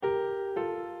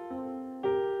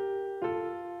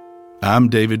I'm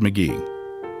David McGee,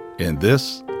 and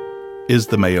this is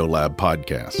the Mayo Lab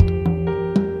Podcast.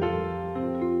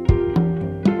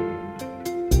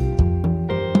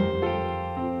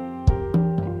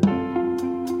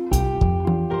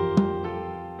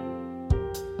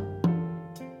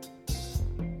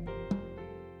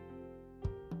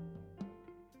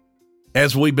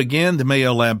 As we began the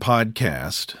Mayo Lab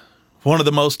Podcast, one of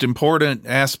the most important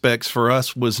aspects for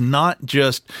us was not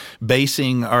just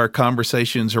basing our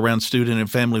conversations around student and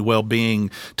family well-being,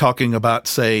 talking about,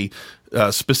 say,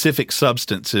 specific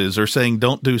substances or saying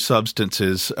don't do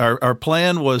substances. Our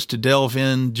plan was to delve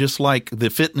in, just like the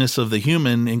fitness of the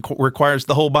human requires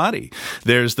the whole body.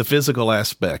 There's the physical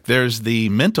aspect. There's the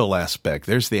mental aspect.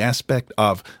 There's the aspect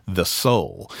of the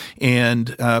soul.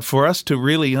 And for us to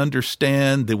really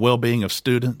understand the well-being of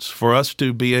students, for us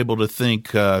to be able to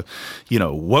think,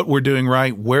 what we're doing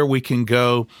right, where we can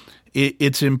go,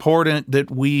 it's important that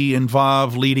we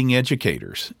involve leading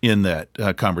educators in that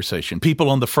conversation, people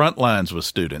on the front lines with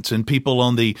students and people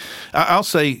on the, I'll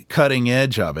say, cutting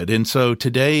edge of it. And so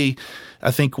today,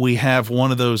 I think we have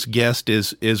one of those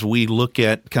guests as we look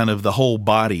at kind of the whole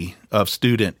body of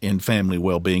student and family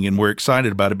well-being, and we're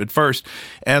excited about it. But first,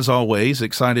 as always,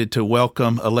 excited to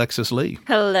welcome Alexis Lee.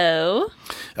 Hello.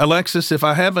 Alexis, if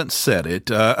I haven't said it,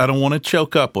 I don't want to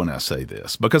choke up when I say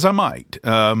this, because I might.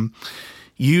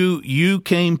 You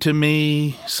came to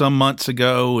me some months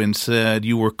ago and said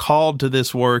you were called to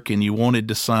this work and you wanted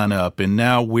to sign up. And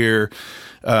now we're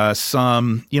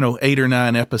some 8 or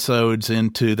 9 episodes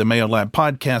into the Mayo Lab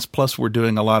Podcast, plus we're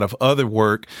doing a lot of other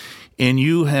work. And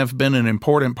you have been an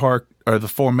important part of the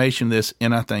formation of this,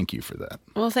 and I thank you for that.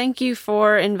 Well, thank you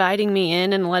for inviting me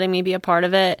in and letting me be a part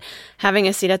of it. Having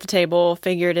a seat at the table,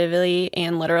 figuratively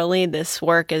and literally, this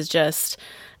work is just...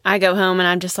 I go home and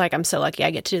I'm just like, I'm so lucky I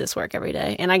get to do this work every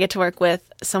day. And I get to work with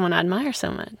someone I admire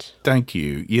so much. Thank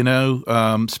you.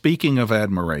 Speaking of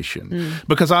admiration,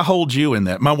 because I hold you in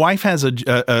that. My wife has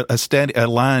a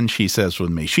line she says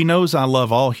with me. She knows I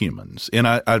love all humans, and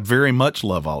I very much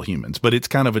love all humans. But it's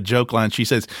kind of a joke line. She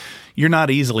says, "You're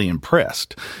not easily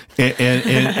impressed."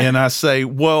 And I say,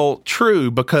 well,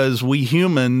 true, because we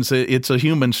humans, it's a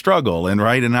human struggle. And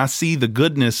I see the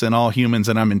goodness in all humans,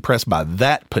 and I'm impressed by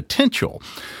that potential.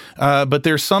 But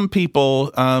there's some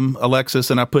people, Alexis,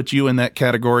 and I put you in that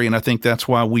category, and I think that's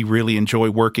why we really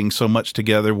enjoy working so much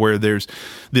together, where there's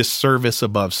this service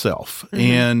above self.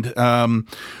 Mm-hmm. And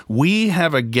we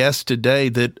have a guest today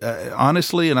that,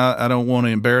 honestly, and I don't want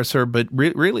to embarrass her, but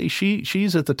really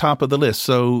she's at the top of the list.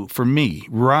 So for me,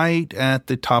 right at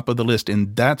the top of the list,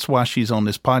 and that's why she's on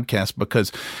this podcast,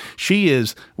 because she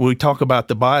is, when we talk about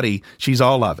the body, she's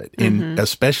all of it. Mm-hmm. And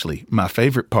especially my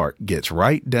favorite part, gets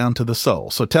right down to the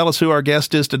soul. So tell us who our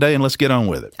guest is today, and let's get on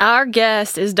with it. Our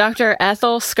guest is Dr.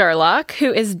 Ethel Scurlock,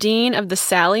 who is Dean of the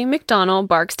Sally McDonald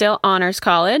Barksdale Honors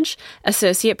College,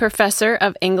 Associate Professor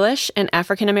of English and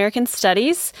African American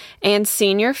Studies, and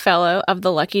Senior Fellow of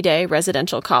the Lucky Day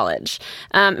Residential College.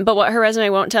 But what her resume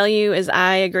won't tell you is,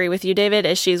 I agree with you, David,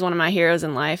 is she's one of my heroes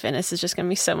in life, and this is just going to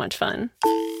be so much fun.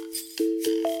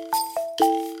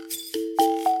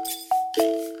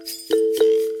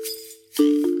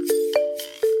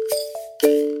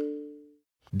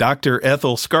 Dr.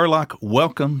 Ethel Scurlock,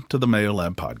 welcome to the Mayo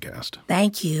Lab Podcast.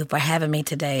 Thank you for having me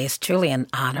today. It's truly an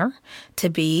honor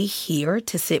to be here,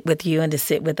 to sit with you and to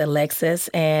sit with Alexis.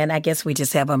 And I guess we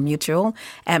just have a mutual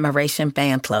admiration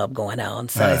fan club going on.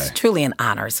 So it's truly an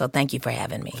honor. So thank you for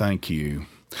having me. Thank you.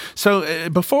 So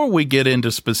before we get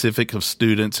into specifics of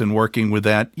students and working with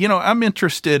that, I'm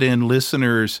interested in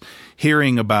listeners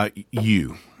hearing about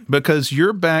you, because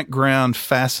your background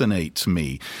fascinates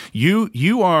me.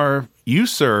 You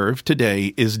serve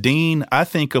today as dean, I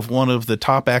think, of one of the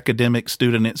top academic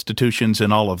student institutions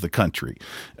in all of the country,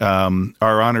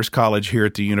 our honors college here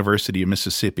at the University of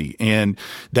Mississippi. And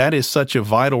that is such a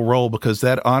vital role, because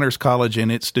that honors college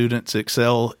and its students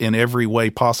excel in every way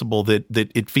possible, that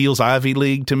it feels Ivy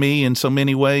League to me in so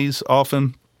many ways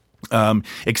often,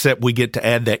 except we get to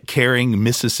add that caring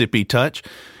Mississippi touch.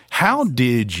 How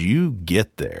did you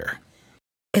get there?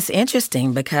 It's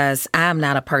interesting, because I'm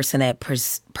not a person that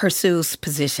pursues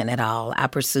position at all. I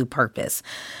pursue purpose.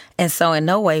 And so in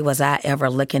no way was I ever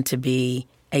looking to be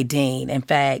a dean. In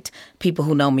fact, people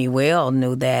who know me well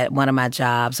knew that one of my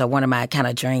jobs, or one of my kind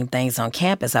of dream things on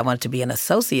campus, I wanted to be an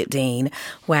associate dean,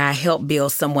 where I helped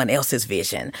build someone else's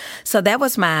vision. So that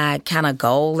was my kind of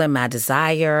goal and my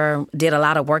desire. Did a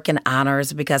lot of work in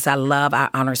honors, because I love our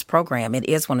honors program. It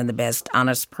is one of the best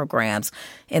honors programs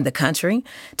in the country.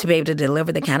 To be able to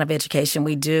deliver the kind of education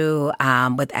we do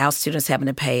without students having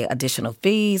to pay additional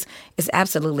fees is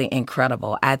absolutely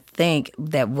incredible. I think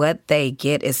that what they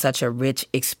get is such a rich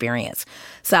experience.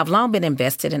 So I've long been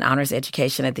invested in honors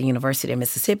education at the University of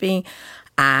Mississippi.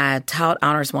 I taught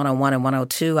Honors 101 and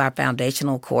 102, our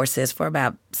foundational courses, for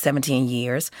about 17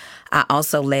 years. I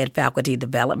also led faculty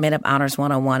development of Honors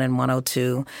 101 and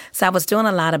 102. So I was doing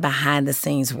a lot of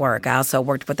behind-the-scenes work. I also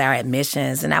worked with our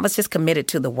admissions, and I was just committed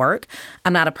to the work.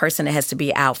 I'm not a person that has to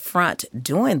be out front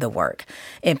doing the work.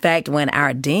 In fact, when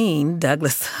our dean, Doug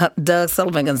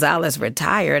Sullivan Gonzalez,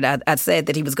 retired, I said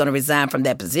that he was going to resign from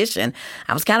that position.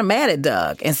 I was kind of mad at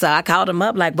Doug. And so I called him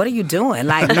up like, what are you doing?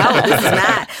 Like, no, this is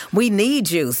not. We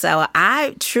need you. So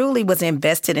I truly was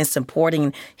invested in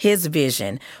supporting his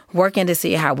vision, working to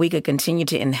see how we could continue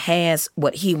to enhance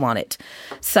what he wanted.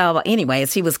 So anyway,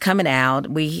 as he was coming out,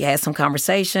 we had some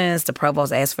conversations. The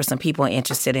provost asked for some people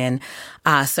interested in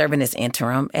serving as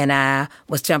interim, and I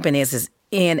was jumping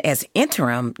in as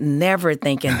interim, never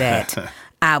thinking that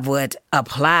I would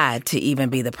apply to even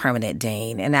be the permanent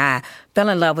dean. And I fell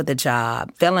in love with the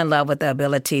job, fell in love with the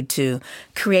ability to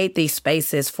create these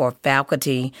spaces for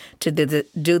faculty to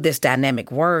do this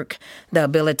dynamic work, the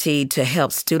ability to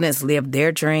help students live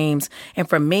their dreams. And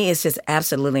for me, it's just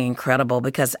absolutely incredible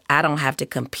because I don't have to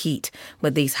compete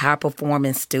with these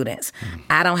high-performing students.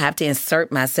 I don't have to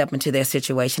insert myself into their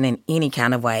situation in any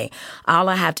kind of way. All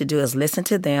I have to do is listen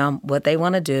to them, what they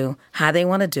want to do, how they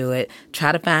want to do it,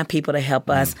 try to find people to help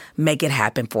us make it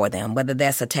happen for them, whether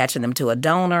that's attaching them to a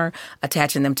donor,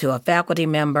 attaching them to a faculty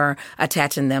member,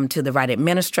 attaching them to the right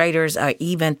administrators, or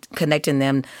even connecting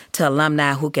them to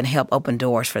alumni who can help open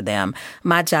doors for them.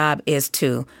 My job is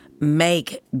to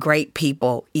make great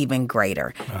people even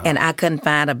greater. Wow. And I couldn't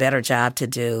find a better job to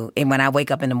do. And when I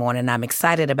wake up in the morning, I'm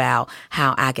excited about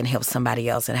how I can help somebody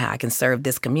else and how I can serve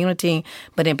this community,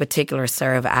 but in particular,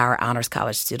 serve our Honors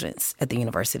College students at the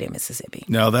University of Mississippi.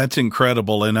 No, that's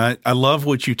incredible. And I love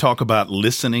what you talk about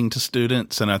listening to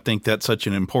students, and I think that's such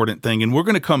an important thing. And we're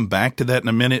going to come back to that in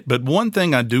a minute. But one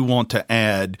thing I do want to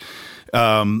add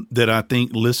that I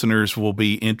think listeners will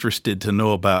be interested to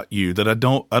know about you, that I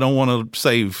don't want to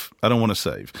save.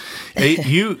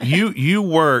 You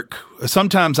work.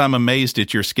 Sometimes I'm amazed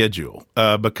at your schedule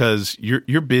because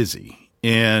you're busy,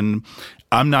 and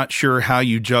I'm not sure how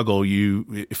you juggle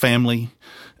family,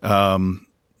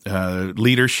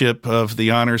 leadership of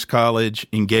the Honors College,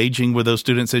 engaging with those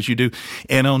students as you do,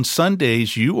 and on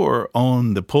Sundays you are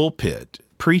on the pulpit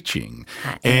preaching.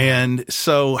 And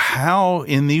so how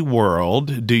in the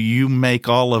world do you make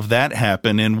all of that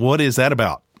happen, and what is that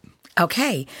about?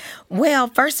 Okay. Well,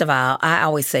 first of all, I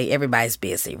always say everybody's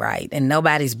busy, right? And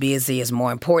nobody's busy is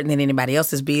more important than anybody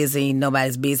else is busy.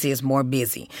 Nobody's busy is more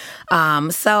busy.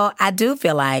 So I do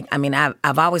feel like,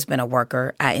 I've always been a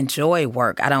worker. I enjoy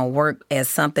work. I don't work as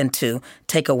something to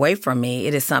take away from me.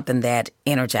 It is something that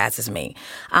energizes me.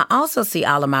 I also see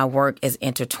all of my work as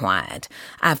intertwined.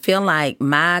 I feel like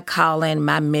my calling,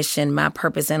 my mission, my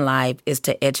purpose in life is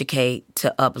to educate,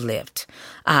 to uplift,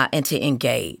 and to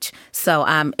engage. So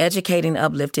I'm educating,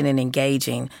 uplifting, and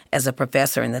engaging as a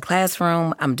professor in the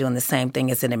classroom. I'm doing the same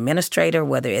thing as an administrator,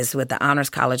 whether it's with the Honors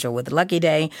College or with Lucky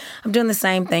Day. I'm doing the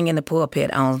same thing in the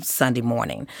pulpit on Sunday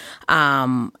morning.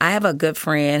 I have a good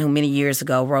friend who many years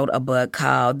ago wrote a book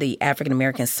called The African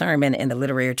American Sermon in the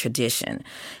Literary Tradition.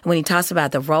 When he talks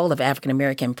about the role of African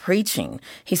American preaching,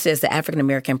 he says the African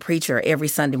American preacher every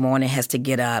Sunday morning has to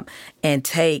get up and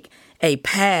take a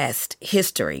past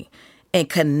history and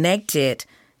connect it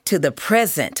to the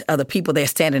present of the people they're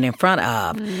standing in front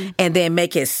of, and then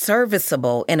make it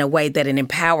serviceable in a way that it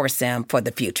empowers them for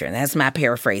the future. And that's my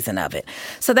paraphrasing of it.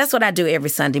 So that's what I do every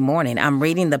Sunday morning. I'm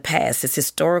reading the past, this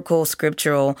historical,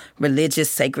 scriptural, religious,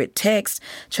 sacred text,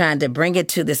 trying to bring it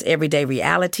to this everyday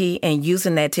reality and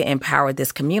using that to empower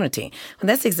this community. And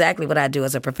that's exactly what I do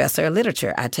as a professor of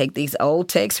literature. I take these old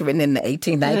texts written in the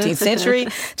 18th, 19th century,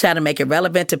 try to make it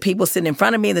relevant to people sitting in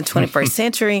front of me in the 21st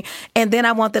century, and then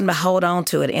I want them to hold on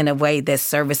to it in a way that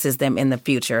services them in the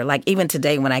future. Like even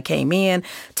today when I came in,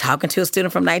 talking to a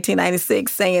student from 1996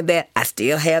 saying that I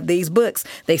still have these books.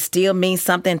 They still mean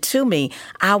something to me.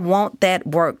 I want that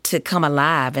work to come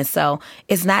alive. And so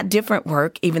it's not different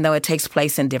work, even though it takes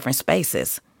place in different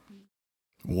spaces.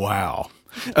 Wow.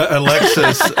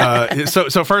 Alexis,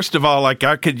 so first of all,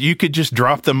 you could just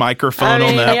drop the microphone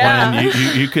on that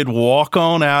one. You could walk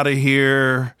on out of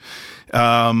here.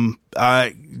 I'm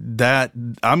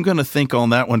going to think on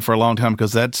that one for a long time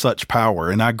because that's such power.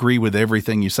 And I agree with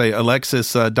everything you say.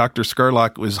 Alexis, Dr.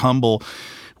 Scurlock was humble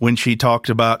when she talked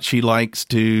about she likes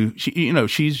to,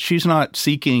 she's not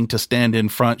seeking to stand in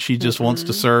front. She just wants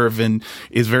to serve and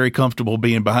is very comfortable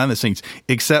being behind the scenes.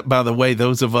 Except, by the way,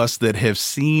 those of us that have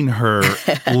seen her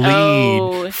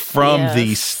lead from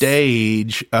the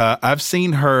stage, I've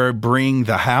seen her bring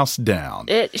the house down.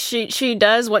 She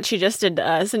does what she just did to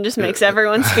us and just makes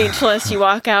everyone speechless. You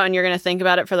walk out and you're going to think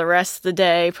about it for the rest of the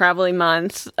day, probably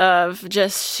months, of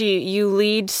just you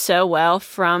lead so well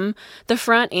from the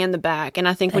front and the back. And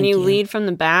I think when you lead from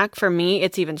the back, for me,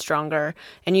 it's even stronger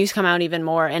and you come out even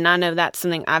more. And I know that's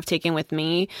something I've taken with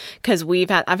me because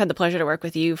I've had the pleasure to work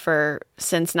with you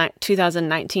since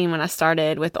 2019 when I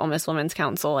started with Ole Miss Women's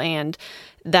Council, and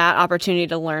that opportunity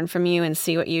to learn from you and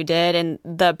see what you did and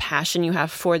the passion you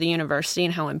have for the university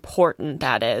and how important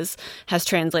that is has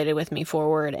translated with me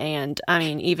forward. And I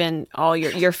mean, even all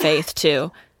your faith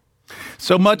too.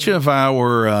 So much of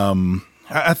our,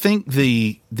 I think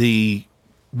the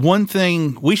one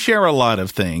thing, we share a lot of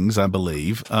things, I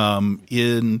believe.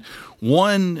 In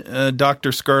one,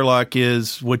 Dr. Scurlock,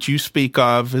 is what you speak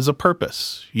of is a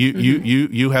purpose.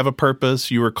 You have a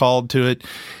purpose. You were called to it.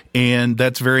 And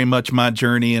that's very much my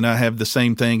journey. And I have the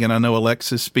same thing. And I know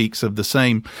Alexis speaks of the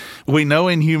same. We know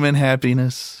in human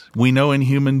happiness, we know in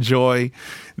human joy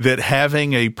that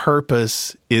having a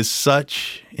purpose is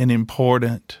such an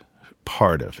important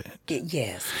part of it.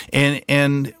 Yes.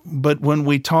 But when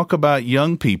we talk about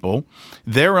young people,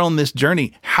 they're on this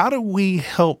journey. How do we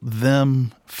help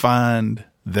them find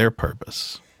their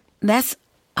purpose? That's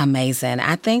amazing.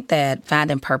 I think that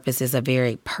finding purpose is a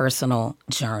very personal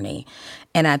journey.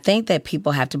 And I think that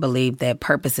people have to believe that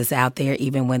purpose is out there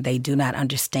even when they do not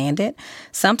understand it.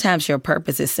 Sometimes your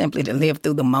purpose is simply to live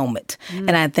through the moment.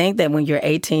 And I think that when you're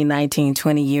 18, 19,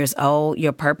 20 years old,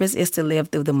 your purpose is to live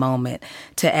through the moment,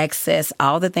 to access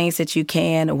all the things that you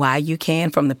can, why you can,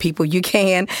 from the people you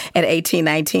can at 18,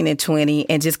 19, and 20,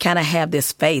 and just kind of have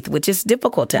this faith, which is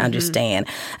difficult to understand.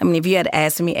 I mean, if you had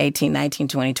asked me 18, 19,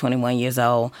 20, 21 years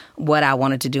old what I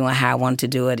wanted to do and how I wanted to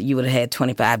do it, you would have had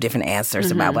 25 different answers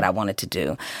about what I wanted to do.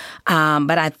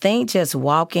 But I think just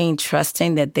walking,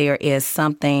 trusting that there is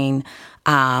something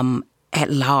at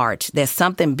large, there's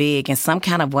something big in some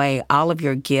kind of way. All of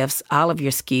your gifts, all of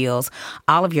your skills,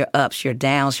 all of your ups, your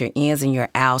downs, your ins and your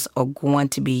outs are going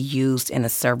to be used in a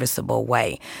serviceable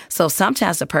way. So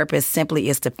sometimes the purpose simply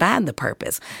is to find the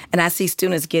purpose. And I see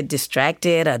students get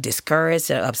distracted or discouraged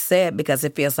or upset because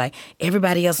it feels like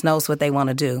everybody else knows what they want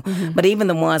to do. But even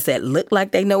the ones that look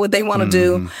like they know what they want to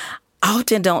do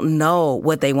often don't know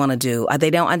what they want to do, or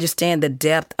they don't understand the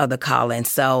depth of the calling.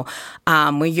 So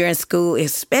when you're in school,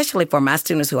 especially for my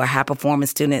students who are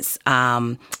high-performance students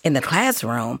in the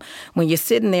classroom, when you're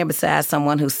sitting there beside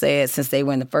someone who said since they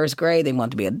were in the first grade they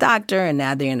want to be a doctor, and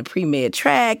now they're in the pre-med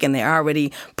track, and they're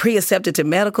already pre-accepted to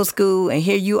medical school, and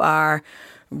here you are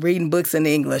reading books in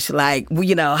English, like,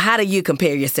 how do you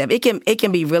compare yourself? It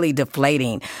can be really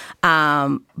deflating.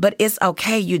 But it's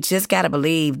okay. You just got to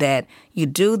believe that you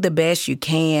do the best you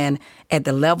can at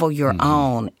the level you're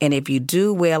on. And if you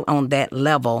do well on that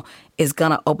level, it's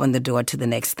going to open the door to the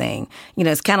next thing.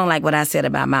 It's kind of like what I said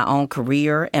about my own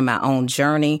career and my own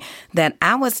journey, that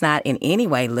I was not in any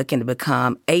way looking to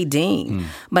become a dean.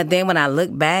 But then when I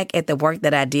look back at the work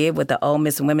that I did with the Ole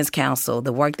Miss Women's Council,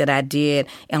 the work that I did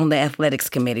on the athletics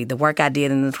committee, the work I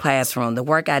did in the classroom, the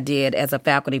work I did as a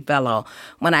faculty fellow,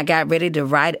 when I got ready to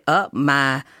write up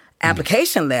my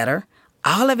application letter,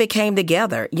 all of it came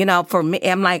together. For me,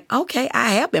 I'm like, okay,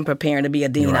 I have been preparing to be a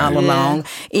dean all along,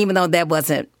 even though that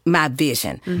wasn't my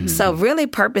vision. So really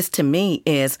purpose to me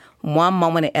is one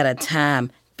moment at a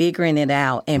time, figuring it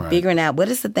out and figuring out what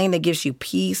is the thing that gives you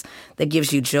peace, that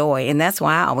gives you joy. And that's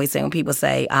why I always say when people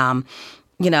say, how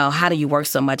do you work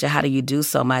so much or how do you do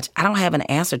so much? I don't have an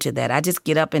answer to that. I just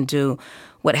get up and do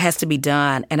what has to be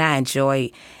done, and I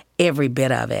enjoy every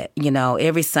bit of it.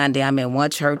 Every Sunday I'm in one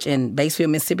church in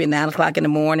Batesville, Mississippi at 9 o'clock in the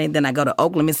morning. Then I go to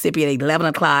Oakland, Mississippi at 11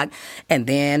 o'clock. And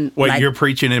then... Wait, you're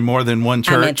preaching in more than one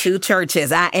church? I'm in 2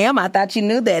 churches. I am. I thought you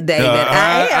knew that, David.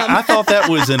 I am. I thought that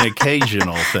was an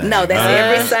occasional thing. No, that's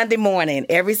every Sunday morning.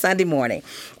 Every Sunday morning.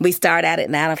 We start out at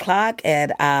 9 o'clock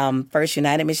at First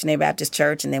United Missionary Baptist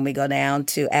Church, and then we go down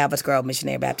to Alvis Grove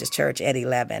Missionary Baptist Church at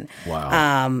 11.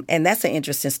 Wow. And that's an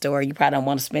interesting story. You probably don't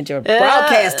want to spend your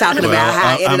broadcast talking about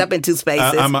how I ended up in 2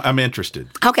 spaces. I'm interested.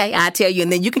 Okay, I'll tell you,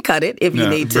 and then you can cut it if you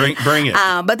need to. Bring it.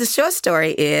 But the short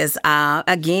story is,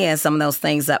 again, some of those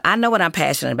things I know what I'm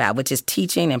passionate about, which is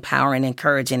teaching, empowering,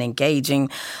 encouraging, engaging.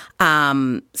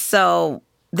 So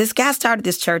this guy started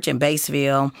this church in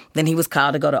Batesville. Then he was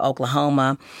called to go to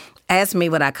Oklahoma. asked me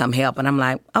would I come help, and I'm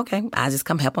like, okay, I just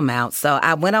come help them out. So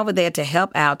I went over there to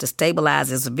help out, to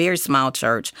stabilize. It's a very small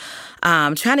church,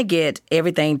 trying to get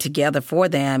everything together for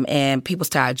them, and people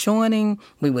started joining.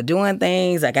 We were doing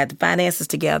things. I got the finances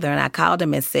together, and I called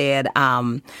them and said,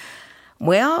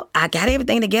 well, I got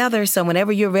everything together, so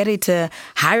whenever you're ready to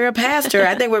hire a pastor,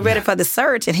 I think we're ready for the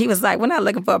search. And he was like, we're not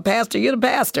looking for a pastor, you're the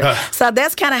pastor. So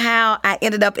that's kind of how I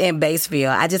ended up in Batesville.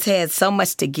 I just had so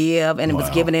much to give, and it was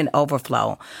given in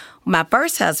overflow. My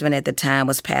first husband at the time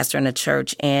was pastoring a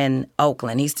church in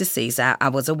Oakland. He's deceased. I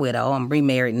was a widow. I'm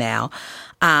remarried now.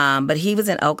 But he was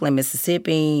in Oakland,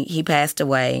 Mississippi. He passed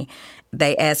away.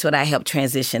 They asked would I help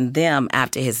transition them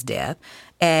after his death.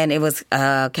 And it was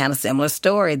a kind of similar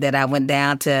story that I went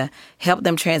down to help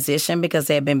them transition because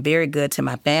they had been very good to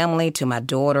my family, to my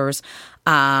daughters,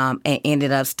 and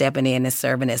ended up stepping in and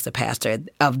serving as the pastor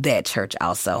of that church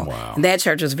also. Wow. And that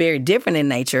church was very different in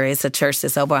nature. It's a church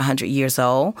that's over 100 years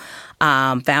old,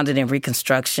 founded in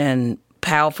Reconstruction,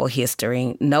 powerful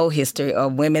history, no history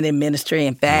of women in ministry.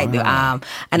 In fact,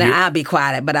 and I'll be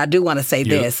quiet, but I do want to say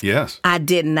this. Yes. I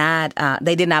did not,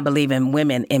 they did not believe in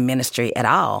women in ministry at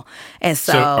all. And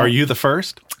so are you the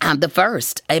first? I'm the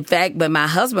first. In fact, when my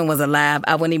husband was alive,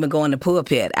 I wouldn't even go in the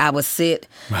pulpit. I would sit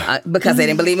because they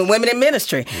didn't believe in women in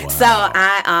ministry. Wow. So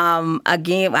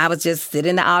I would just sit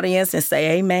in the audience and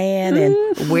say amen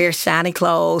and wear shiny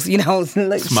clothes,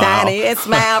 look shiny and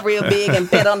smile real big and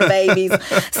pet on the babies.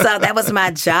 So that was my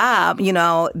job.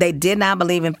 They did not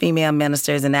believe in female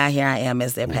ministers, and now here I am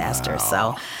as their pastor.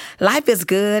 So life is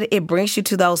good. It brings you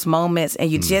to those moments, and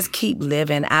you just keep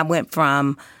living. I went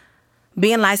from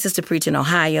being licensed to preach in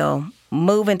Ohio,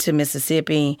 moving to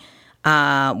Mississippi,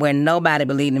 where nobody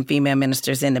believed in female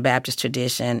ministers in the Baptist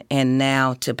tradition, and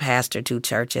now to pastor 2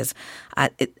 churches.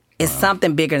 It's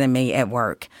something bigger than me at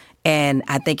work. And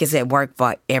I think it's at work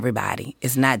for everybody.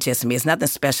 It's not just me. It's nothing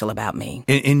special about me.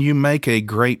 And you make a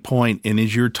great point. And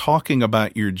as you're talking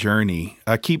about your journey,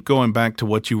 I keep going back to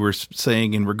what you were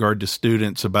saying in regard to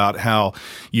students about how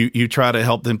you try to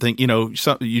help them think,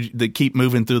 they keep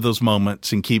moving through those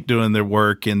moments and keep doing their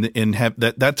work and have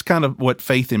that's kind of what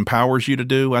faith empowers you to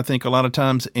do, I think, a lot of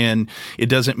times. And it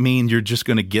doesn't mean you're just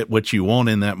going to get what you want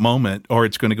in that moment or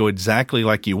it's going to go exactly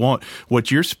like you want.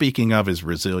 What you're speaking of is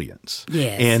resilience.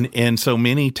 Yes. And so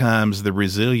many times the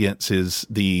resilience is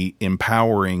the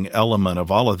empowering element of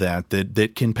all of that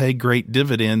can pay great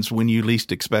dividends when you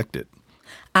least expect it.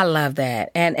 I love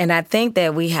that. And I think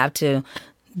that we have to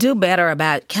do better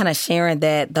about kind of sharing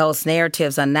that those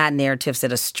narratives are not narratives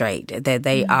that are straight, that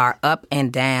they are up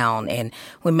and down, and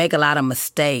we make a lot of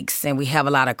mistakes, and we have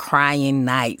a lot of crying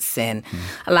nights and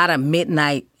a lot of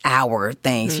midnight hour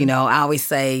things. I always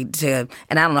say and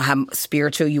I don't know how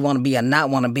spiritual you want to be or not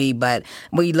want to be, but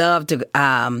we love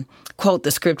to quote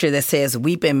the scripture that says,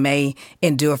 weeping may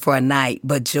endure for a night,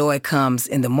 but joy comes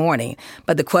in the morning.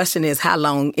 But the question is, how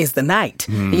long is the night?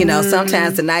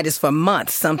 Sometimes the night is for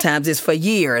months. Sometimes it's for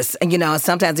years. And,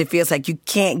 sometimes it feels like you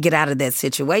can't get out of that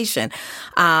situation.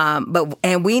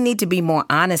 And we need to be more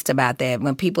honest about that.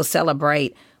 When people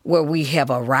celebrate where we have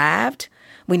arrived,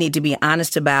 we need to be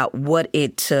honest about what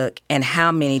it took and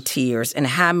how many tears and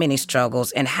how many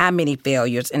struggles and how many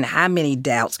failures and how many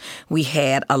doubts we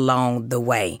had along the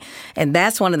way. And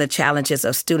that's one of the challenges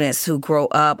of students who grow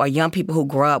up or young people who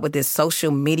grow up with this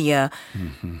social media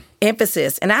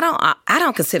emphasis. And I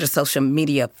don't consider social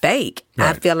media fake. Right.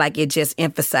 I feel like it just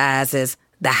emphasizes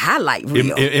the highlight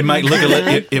reel. It might look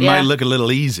might look a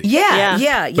little easy.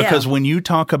 Yeah. Because when you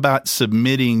talk about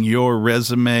submitting your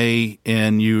resume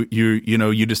and you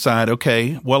decide,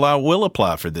 okay, well, I will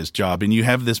apply for this job, and you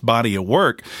have this body of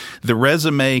work, the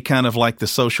resume, kind of like the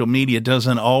social media,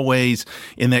 doesn't always,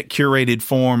 in that curated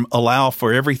form, allow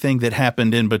for everything that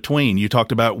happened in between. You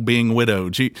talked about being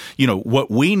widowed. What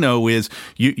we know is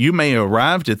you may have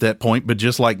arrived at that point, but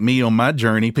just like me on my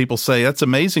journey, people say, that's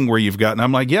amazing where you've gotten.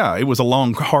 I'm like, yeah, it was a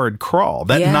long, hard crawl.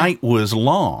 That night was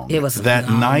long. It was that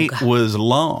long. night was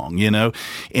long,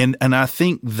 and I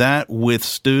think that with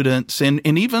students and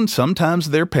even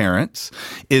sometimes their parents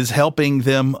is helping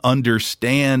them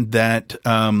understand that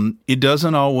it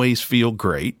doesn't always feel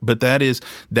great, but that is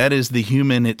the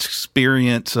human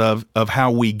experience of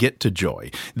how we get to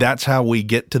joy. That's how we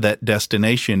get to that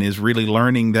destination, is really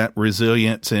learning that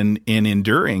resilience and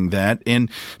enduring that,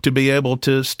 and to be able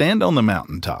to stand on the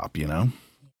mountaintop,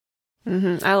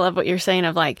 I love what you're saying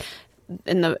of like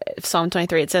in the Psalm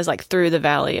 23, it says like through the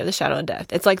valley of the shadow of death.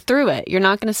 It's like through it. You're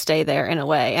not going to stay there in a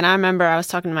way. And I remember I was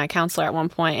talking to my counselor at one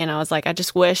point, and I was like, I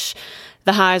just wish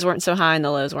the highs weren't so high and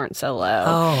the lows weren't so low.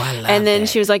 Oh, I love And then that.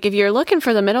 she was like, if you're looking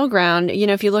for the middle ground,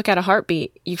 if you look at a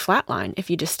heartbeat, you flatline if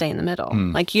you just stay in the middle.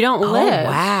 Like you don't live.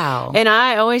 Wow. And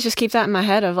I always just keep that in my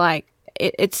head of like,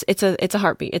 it's a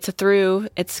heartbeat. It's a through.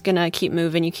 It's going to keep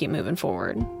moving. You keep moving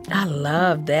forward. I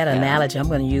love that analogy. I'm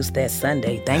going to use that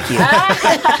Sunday. Thank you.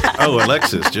 Oh,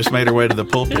 Alexis just made her way to the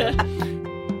pulpit.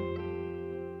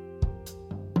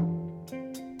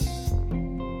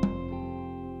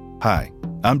 Hi,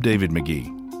 I'm David McGee.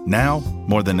 Now,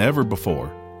 more than ever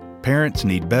before, parents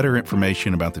need better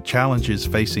information about the challenges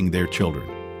facing their children,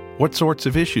 what sorts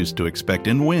of issues to expect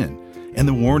and when, and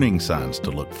the warning signs to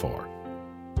look for.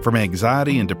 From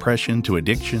anxiety and depression to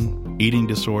addiction, eating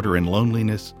disorder, and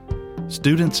loneliness,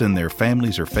 students and their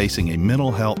families are facing a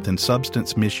mental health and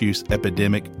substance misuse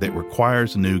epidemic that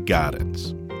requires new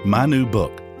guidance. My new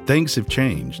book, Things Have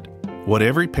Changed: What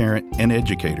Every Parent and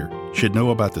Educator Should Know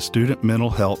About the Student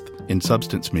Mental Health and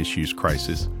Substance Misuse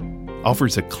Crisis,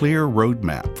 offers a clear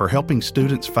roadmap for helping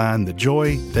students find the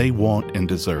joy they want and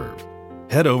deserve.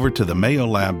 Head over to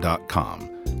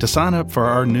themayolab.com to sign up for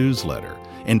our newsletter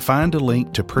and find a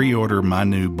link to pre-order my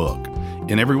new book.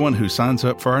 And everyone who signs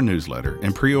up for our newsletter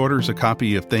and pre-orders a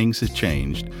copy of Things Have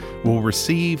Changed will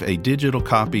receive a digital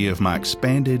copy of my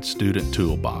expanded student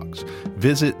toolbox.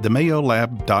 Visit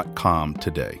themayolab.com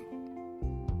today.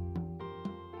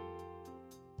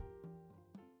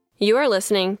 You are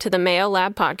listening to the Mayo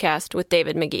Lab podcast with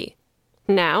David McGee.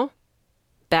 Now,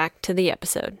 back to the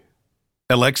episode.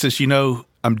 Alexis,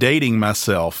 I'm dating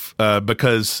myself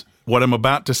because what I'm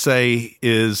about to say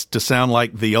is to sound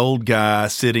like the old guy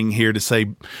sitting here to say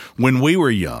when we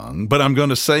were young, but I'm going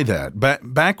to say that.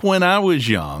 Back when I was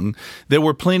young, there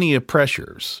were plenty of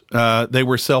pressures. They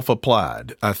were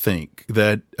self-applied, I think,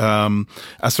 that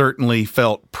I certainly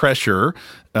felt pressure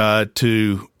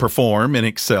to perform and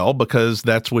excel because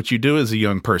that's what you do as a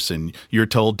young person. You're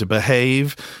told to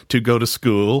behave, to go to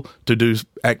school, to do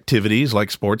activities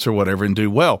like sports or whatever and do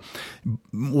well.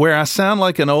 Where I sound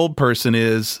like an old person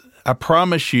is, I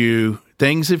promise you,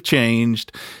 things have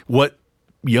changed. What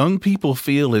young people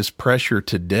feel as pressure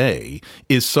today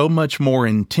is so much more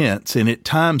intense and at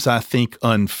times I think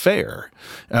unfair.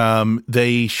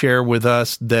 They share with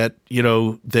us that,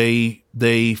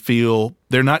 they feel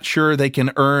they're not sure they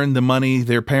can earn the money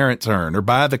their parents earn or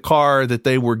buy the car that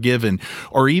they were given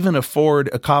or even afford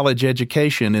a college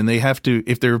education. And they have to,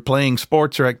 if they're playing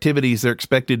sports or activities, they're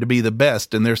expected to be the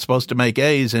best and they're supposed to make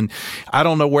A's. And I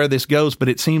don't know where this goes, but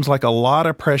it seems like a lot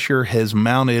of pressure has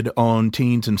mounted on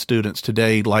teens and students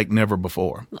today like never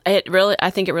before. I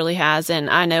think it really has. And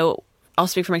I know, I'll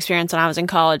speak from experience. When I was in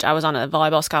college, I was on a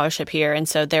volleyball scholarship here. And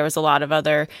so there was a lot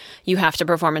of you have to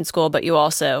perform in school, but you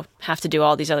also have to do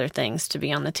all these other things to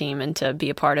be on the team and to be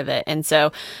a part of it. And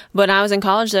so when I was in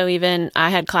college, though, even I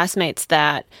had classmates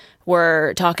that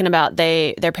were talking about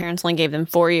their parents only gave them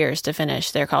 4 years to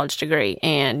finish their college degree.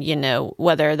 And,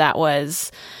 whether that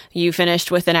was you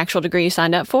finished with an actual degree you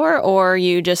signed up for or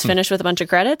you just finished with a bunch of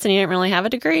credits and you didn't really have a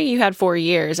degree, you had 4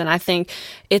 years. And I think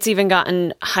it's even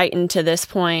gotten heightened to this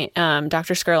point.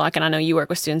 Dr. Scurlock, and I know you work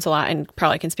with students a lot and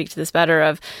probably can speak to this better,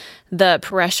 of the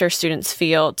pressure students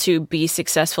feel to be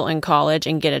successful in college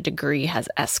and get a degree has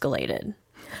escalated.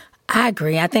 I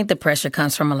agree. I think the pressure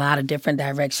comes from a lot of different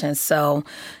directions. So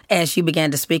as you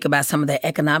began to speak about some of the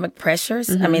economic pressures,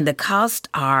 the costs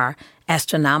are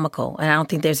astronomical. And I don't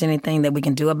think there's anything that we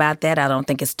can do about that. I don't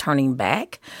think it's turning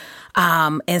back.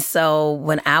 And so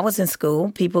when I was in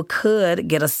school, people could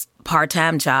get a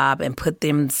part-time job and put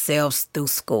themselves through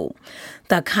school.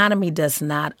 The economy does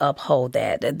not uphold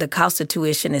that. The cost of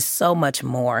tuition is so much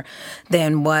more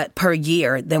than what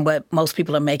most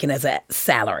people are making as a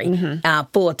salary,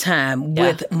 full-time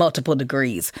with multiple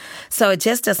degrees. So it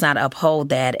just does not uphold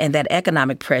that. And that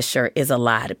economic pressure is a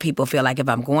lot. People feel like if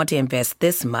I'm going to invest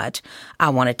this much, I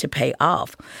want it to pay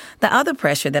off. The other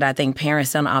pressure that I think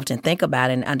parents don't often think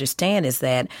about and understand is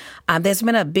that there's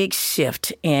been a big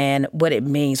shift in what it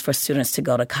means for students to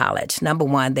go to college. Number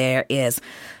one, there is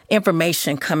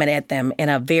information coming at them in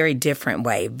a very different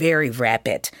way, very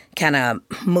rapid kind of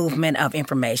movement of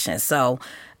information. So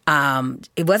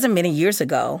it wasn't many years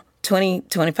ago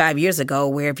 25 years ago,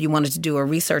 where if you wanted to do a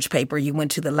research paper, you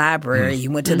went to the library, you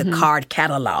went to the card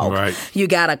catalog, you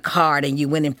got a card and you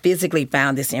went and physically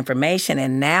found this information.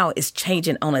 And now it's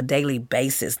changing on a daily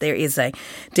basis. There is a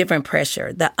different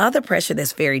pressure. The other pressure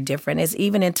that's very different is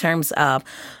even in terms of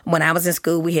when I was in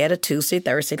school, we had a Tuesday,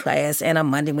 Thursday class and a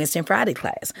Monday, Wednesday, and Friday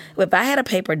class. If I had a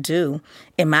paper due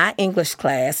in my English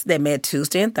class that met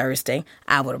Tuesday and Thursday,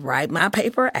 I would write my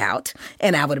paper out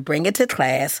and I would bring it to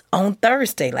class on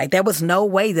Thursday. Like, there was no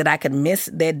way that I could miss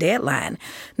that deadline.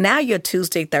 Now your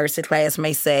Tuesday, Thursday class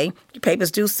may say your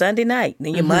paper's due Sunday night.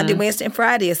 Then your Monday, Wednesday, and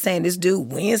Friday is saying it's due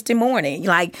Wednesday morning.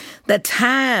 Like, the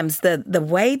times, the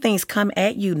way things come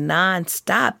at you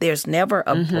nonstop, there's never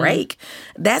a break.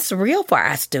 That's real for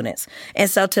our students. And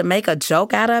so to make a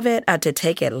joke out of it, or to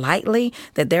take it lightly,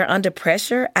 that they're under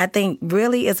pressure, I think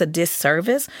really is a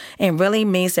disservice and really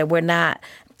means that we're not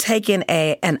taking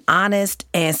an honest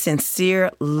and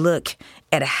sincere look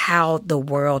at how the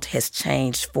world has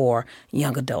changed for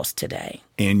young adults today.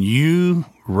 And you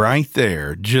right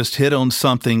there just hit on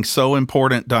something so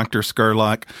important, Dr.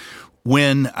 Scurlock.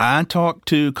 When I talk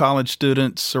to college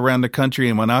students around the country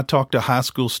and when I talk to high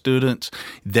school students,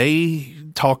 they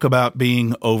talk about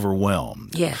being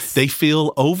overwhelmed. Yes. They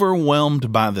feel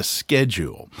overwhelmed by the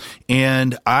schedule.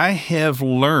 And I have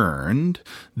learned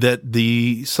that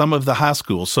some of the high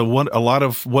schools, so a lot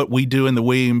of what we do in the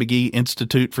William McGee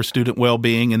Institute for Student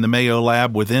Wellbeing and the Mayo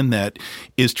Lab within that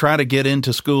is try to get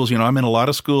into schools. You know, I'm in a lot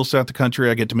of schools throughout the country.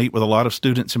 I get to meet with a lot of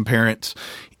students and parents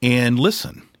and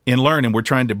listen and learn, and we're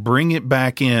trying to bring it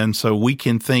back in so we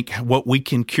can think what we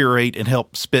can curate and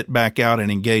help spit back out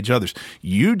and engage others.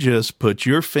 You just put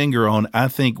your finger on, I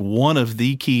think, one of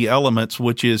the key elements,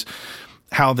 which is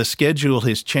how the schedule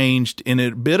has changed in a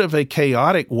bit of a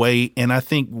chaotic way, and I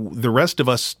think the rest of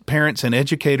us parents and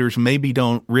educators maybe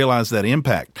don't realize that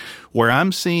impact. Where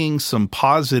I'm seeing some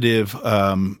positive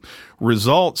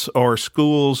results are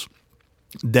schools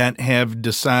that have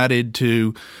decided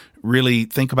to really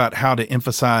think about how to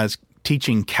emphasize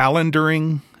teaching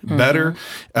calendaring better.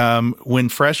 When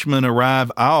freshmen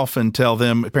arrive, I often tell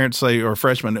them, parents say, or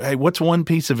freshmen, hey, what's one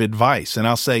piece of advice? And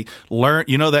I'll say, learn,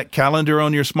 you know, that calendar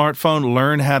on your smartphone,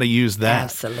 learn how to use that.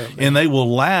 Absolutely. And they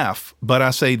will laugh, but I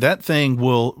say that thing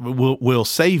will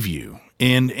save you.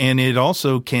 And it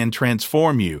also can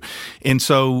transform you. And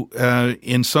so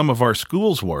in some of our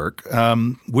schools work,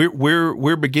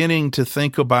 we're beginning to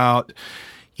think about,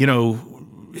 you know,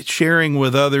 sharing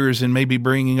with others and maybe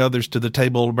bringing others to the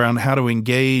table around how to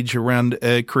engage around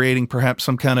creating perhaps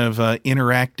some kind of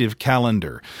interactive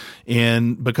calendar.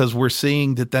 And because we're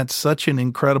seeing that that's such an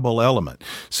incredible element.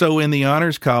 So in the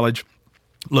Honors College,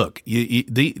 look,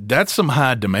 that's some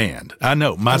high demand. I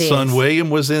know. My son William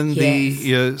was in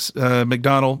the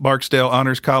McDonald Barksdale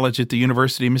Honors College at the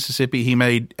University of Mississippi. He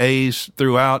made A's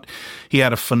throughout. He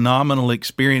had a phenomenal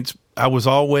experience. I was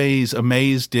always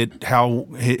amazed at how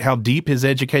deep his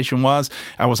education was.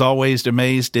 I was always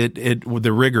amazed at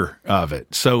the rigor of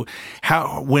it. So,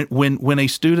 when a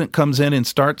student comes in and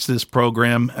starts this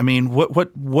program, I mean, what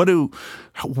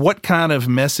kind of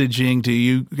messaging do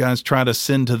you guys try to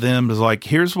send to them? Is like,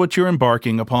 here's what you're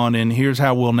embarking upon, and here's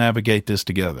how we'll navigate this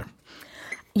together.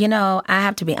 You know, I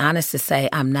have to be honest to say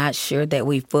I'm not sure that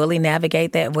we fully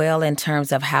navigate that well in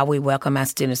terms of how we welcome our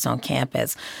students on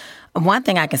campus. One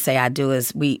thing I can say I do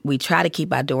is we try to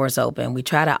keep our doors open. We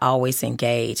try to always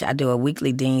engage. I do a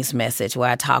weekly Dean's message where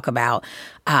I talk about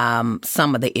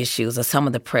some of the issues or some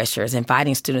of the pressures,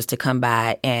 inviting students to come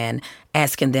by and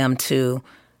asking them to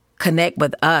connect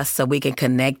with us so we can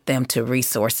connect them to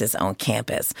resources on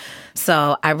campus.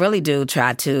 So I really do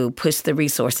try to push the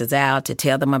resources out, to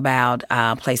tell them about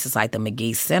places like the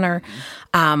McGee Center.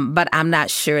 But I'm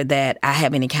not sure that I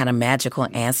have any kind of magical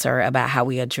answer about how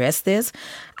we address this.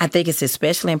 I think it's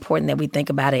especially important that we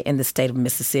think about it in the state of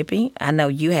Mississippi. I know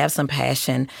you have some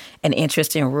passion and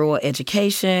interest in rural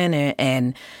education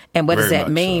and what does that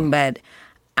mean? So. But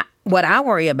what I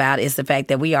worry about is the fact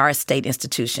that we are a state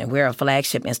institution. We're a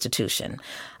flagship institution.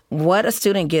 What a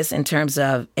student gets in terms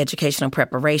of educational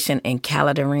preparation and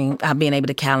calendaring, being able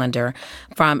to calendar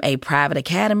from a private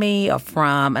academy or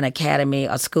from an academy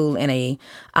or school in a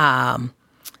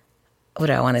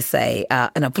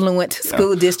an affluent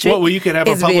school district. Well, you could have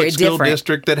a public school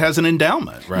district that has an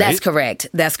endowment, right? That's correct.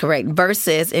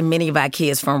 Versus, and many of our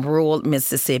kids from rural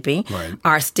Mississippi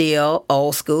are still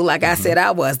old school. Like I said,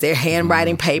 I was. They're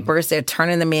handwriting papers. They're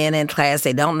turning them in class.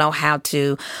 They don't know how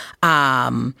to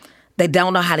They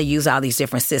don't know how to use all these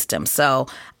different systems. So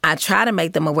I try to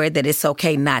make them aware that it's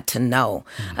okay not to know.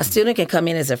 A student can come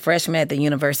in as a freshman at the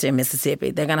University of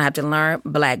Mississippi. They're going to have to learn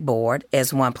Blackboard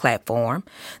as one platform.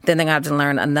 Then they're going to have to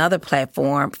learn another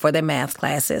platform for their math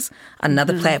classes,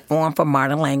 another platform for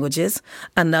modern languages,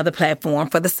 another platform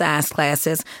for the science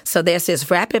classes. So there's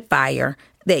this rapid fire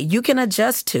that you can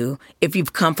adjust to if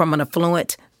you've come from an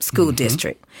affluent school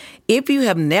district. If you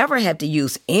have never had to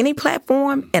use any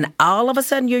platform and all of a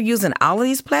sudden you're using all of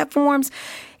these platforms,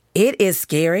 it is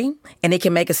scary, and it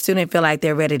can make a student feel like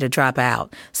they're ready to drop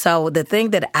out. So the thing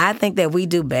that I think that we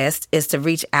do best is to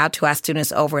reach out to our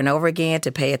students over and over again,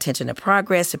 to pay attention to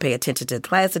progress, to pay attention to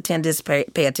class attendance, pay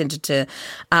attention to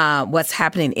what's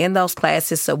happening in those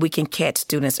classes so we can catch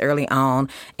students early on.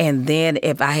 And then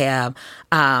if I have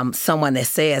someone that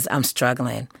says, I'm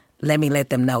struggling, let me let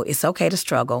them know it's okay to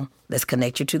struggle. Let's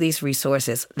connect you to these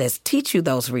resources. Let's teach you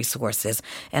those resources,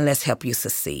 and let's help you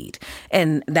succeed.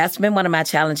 And that's been one of my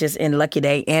challenges in Lucky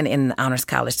Day and in Honors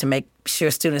College, to make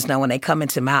sure students know when they come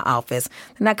into my office,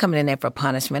 they're not coming in there for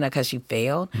punishment or because you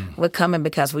failed. We're coming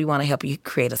because we want to help you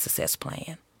create a success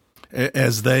plan.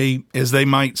 As they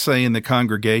might say in the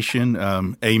congregation,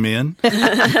 amen.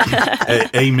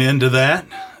 Amen to that.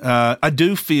 I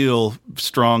do feel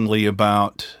strongly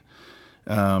about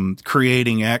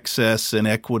creating access and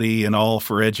equity and all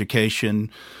for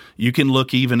education. You can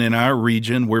look even in our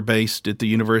region. We're based at the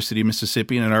University of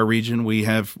Mississippi, and in our region, we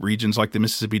have regions like the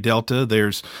Mississippi Delta.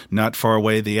 There's not far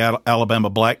away the Alabama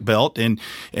Black Belt. And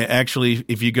actually,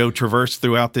 if you go traverse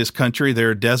throughout this country,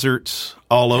 there are deserts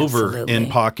all over in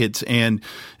pockets. And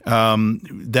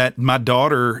that my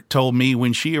daughter told me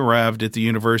when she arrived at the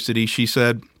university, she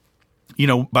said, you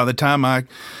know, by the time I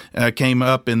came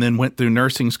up and then went through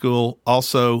nursing school,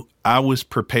 also, I was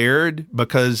prepared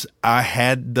because I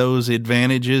had those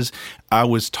advantages. I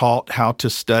was taught how to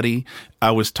study.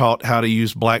 I was taught how to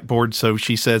use Blackboard. So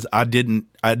she says I didn't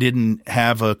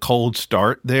have a cold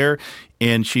start there.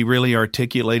 And she really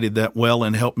articulated that well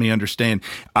and helped me understand.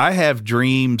 I have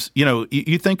dreams. You know,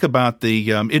 you think about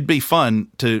the it'd be fun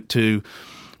to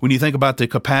when you think about the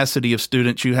capacity of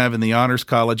students you have in the Honors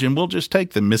College, and we'll just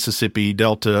take the Mississippi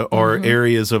Delta or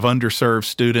areas of underserved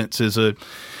students as a,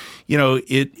 you know,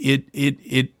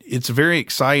 it's very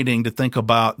exciting to think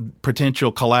about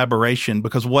potential collaboration,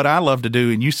 because what I love to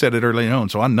do, and you said it early on,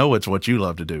 so I know it's what you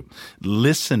love to do,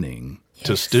 listening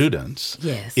to students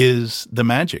is the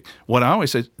magic. What I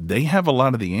always say, they have a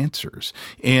lot of the answers.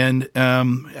 And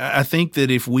I think that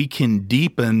if we can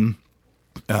deepen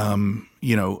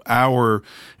you know, our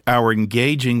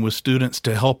engaging with students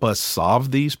to help us solve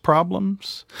these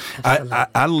problems.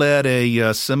 I led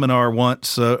a seminar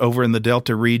once over in the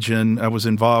Delta region. I was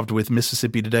involved with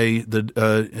Mississippi Today, the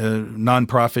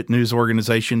nonprofit news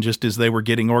organization, just as they were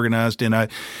getting organized, and I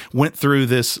went through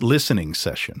this listening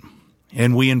session.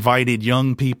 And we invited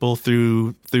young people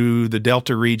through the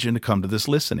Delta region to come to this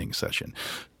listening session.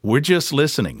 We're just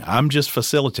listening. I'm just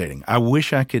facilitating. I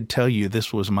wish I could tell you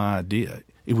this was my idea.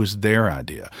 It was their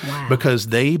idea. Wow. Because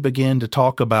they began to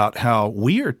talk about how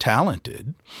we are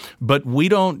talented, but we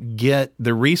don't get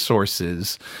the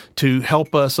resources to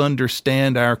help us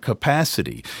understand our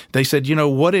capacity. They said, you know,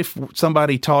 what if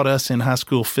somebody taught us in high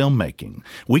school filmmaking?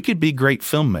 We could be great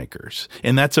filmmakers.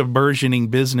 And that's a burgeoning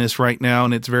business right now,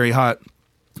 and it's very hot.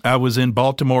 I was in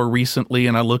Baltimore recently,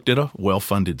 and I looked at a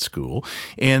well-funded school,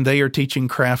 and they are teaching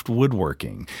craft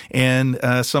woodworking. And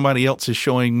somebody else is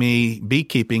showing me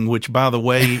beekeeping, which, by the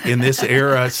way, in this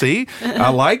era, see,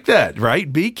 I like that,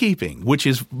 right? Beekeeping, which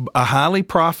is a highly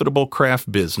profitable craft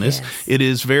business. Yes. It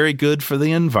is very good for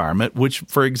the environment, which,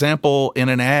 for example, in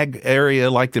an ag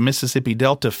area like the Mississippi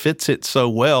Delta fits it so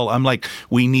well. I'm like,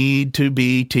 we need to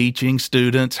be teaching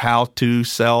students how to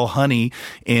sell honey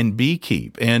and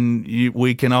beekeep. And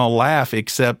we can all laugh,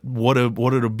 except what a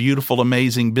beautiful,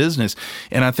 amazing business.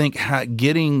 And I think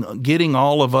getting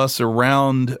all of us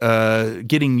around,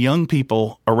 getting young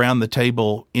people around the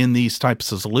table in these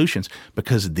types of solutions,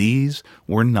 because these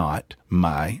were not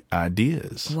my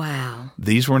ideas. Wow.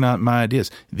 These were not my ideas.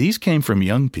 These came from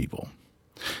young people.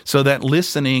 So that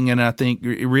listening, and I think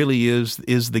it really is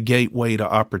the gateway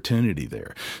to opportunity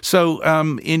there. So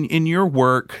in your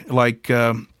work, like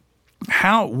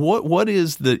what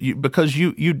is because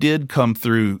you did come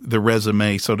through the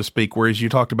resume, so to speak, whereas you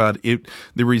talked about it,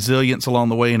 the resilience along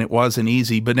the way, and it wasn't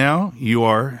easy, but now you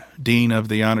are Dean of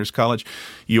the Honors College.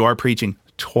 You are preaching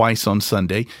twice on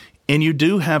Sunday, and you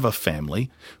do have a family.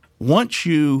 Once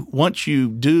you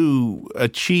do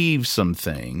achieve some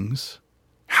things,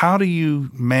 how do you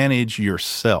manage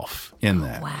yourself in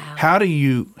that? Wow.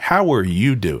 How are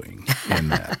you doing in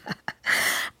that?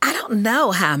 I don't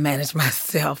know how I manage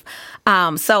myself.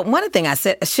 So one of the things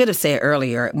I should have said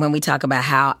earlier when we talk about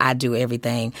how I do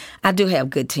everything, I do have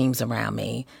good teams around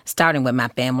me, starting with my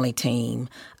family team,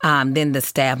 then the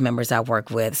staff members I work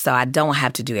with. So I don't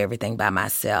have to do everything by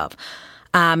myself.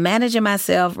 Managing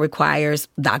myself requires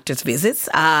doctor's visits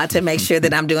to make sure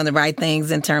that I'm doing the right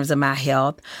things in terms of my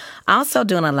health. Also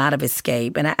doing a lot of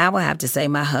escape. And I will have to say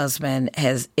my husband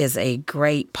is a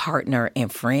great partner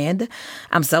and friend.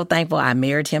 I'm so thankful I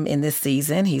married him in this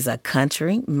season. He's a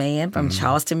country man from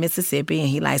Charleston, Mississippi, and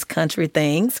he likes country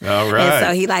things. All right. And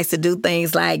so he likes to do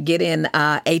things like get in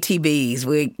ATVs.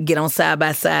 We get on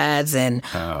side-by-sides and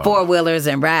four-wheelers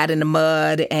and ride in the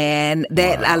mud. And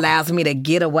that allows me to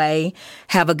get away,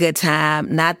 have a good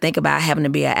time, not think about having to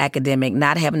be an academic,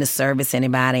 not having to service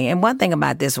anybody. And one thing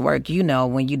about this work,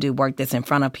 when you do work that's in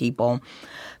front of people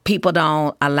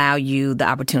don't allow you the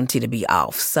opportunity to be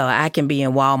off. So I can be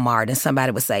in Walmart and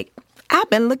somebody would say, I've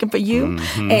been looking for you.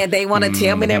 And they want to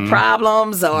tell me their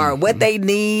problems or what they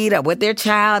need or what their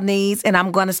child needs. And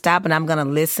I'm going to stop and I'm going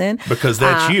to listen. Because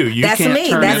that's you. You that's can't me.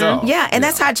 turn it off. Yeah, and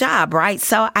that's our job, right?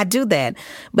 So I do that.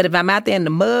 But if I'm out there in the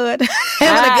mud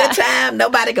having a good time,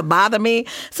 nobody could bother me.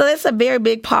 So it's a very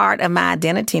big part of my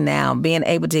identity now, being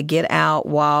able to get out,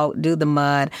 walk, do the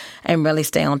mud, and really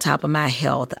stay on top of my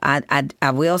health.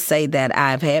 I will say that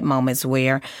I've had moments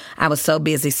where I was so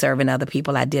busy serving other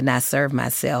people, I did not serve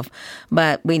myself.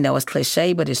 But we know it's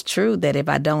cliche, but it's true that if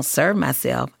I don't serve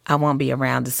myself, I won't be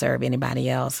around to serve anybody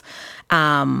else.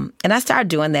 And I started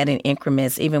doing that in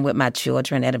increments, even with my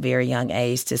children at a very young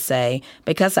age, to say,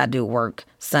 because I do work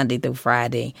Sunday through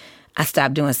Friday, I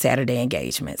stopped doing Saturday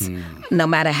engagements. No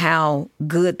matter how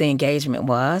good the engagement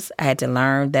was, I had to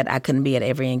learn that I couldn't be at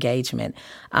every engagement.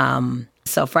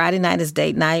 So Friday night is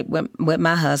date night with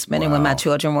my husband. And when my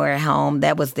children were at home,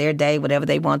 that was their day, whatever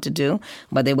they want to do.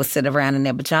 Whether they would sit around in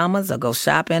their pajamas or go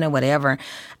shopping or whatever.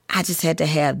 I just had to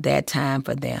have that time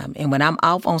for them. And when I'm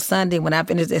off on Sunday, when I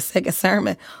finish that second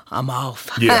sermon, I'm off.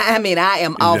 Yeah. I mean, I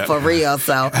am off for real.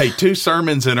 So, hey, 2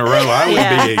 sermons in a row, I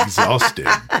would be exhausted.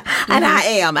 And I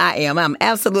am. I'm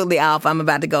absolutely off. I'm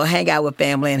about to go hang out with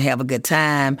family and have a good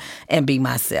time and be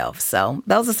myself. So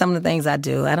those are some of the things I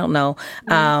do. I don't know.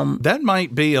 That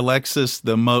might be, Alexis,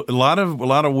 a lot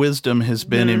of wisdom has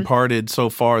been imparted so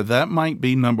far. That might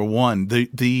be number one.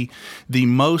 The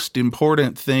most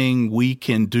important thing we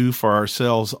can do for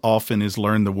ourselves often is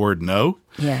learn the word no.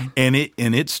 Yeah. And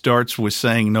it starts with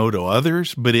saying no to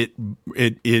others, but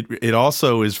it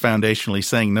also is foundationally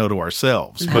saying no to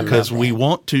ourselves, because we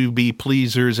want to be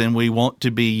pleasers and we want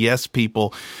to be yes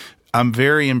people. I'm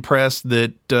very impressed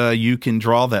that you can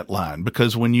draw that line,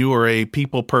 because when you are a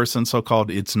people person, so-called,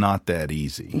 it's not that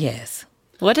easy. Yes.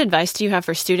 What advice do you have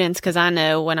for students? Because I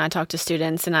know when I talk to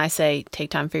students and I say,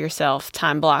 take time for yourself,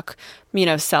 time block,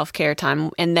 self-care time,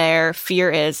 and their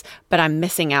fear is, but I'm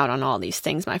missing out on all these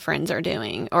things my friends are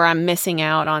doing, or I'm missing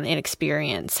out on an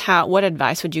experience. What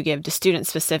advice would you give to students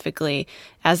specifically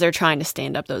as they're trying to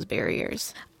stand up those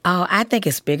barriers? Oh, I think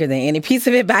it's bigger than any piece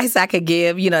of advice I could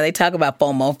give. They talk about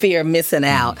FOMO, fear of missing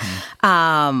out.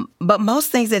 But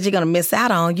most things that you're going to miss out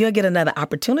on, you'll get another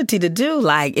opportunity to do.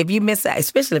 Like if you miss,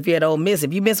 especially if you're at Ole Miss,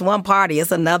 if you miss one party,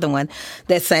 it's another one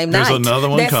that same night. There's another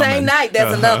one coming. That same night,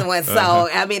 there's another one. So,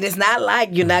 I mean, it's not like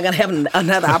you're not going to have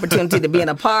another opportunity to be in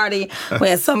a party. We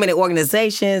have so many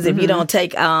organizations. If you don't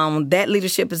take that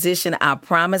leadership position, I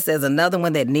promise there's another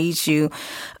one that needs you.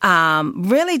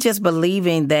 Really just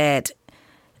believing that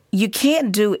you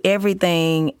can't do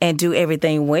everything and do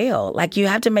everything well. Like, you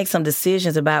have to make some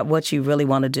decisions about what you really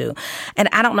want to do. And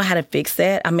I don't know how to fix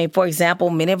that. I mean, for example,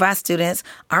 many of our students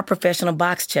are professional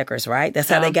box checkers, right? That's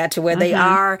how they got to where they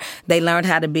are. They learned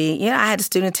how to be, I had a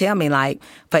student tell me, like,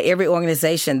 for every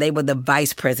organization, they were the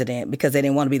vice president because they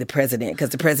didn't want to be the president, because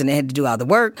the president had to do all the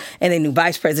work and they knew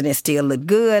vice president still looked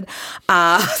good.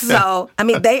 So, I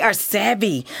mean, they are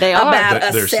savvy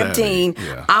about accepting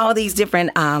all these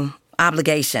different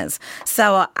obligations.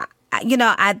 So,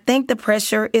 I think the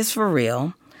pressure is for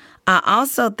real. I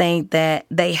also think that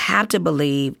they have to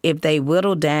believe if they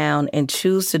whittle down and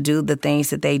choose to do the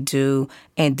things that they do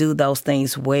and do those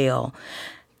things well,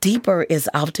 deeper is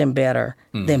often better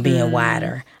than being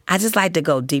wider. I just like to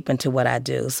go deep into what I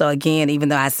do. So again, even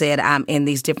though I said I'm in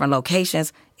these different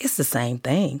locations, it's the same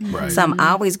thing. Right. So I'm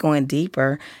always going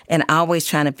deeper and always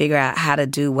trying to figure out how to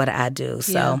do what I do.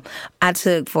 So I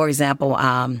took, for example,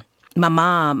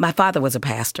 my father was a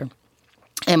pastor,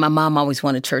 and my mom always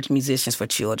wanted church musicians for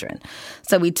children.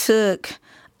 So we took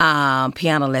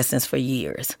piano lessons for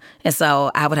years. And so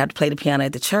I would have to play the piano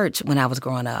at the church when I was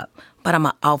growing up. but I'm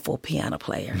an awful piano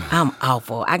player. I'm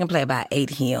awful. I can play about 8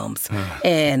 hymns,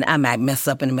 and I might mess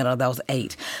up in the middle of those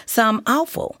 8. So I'm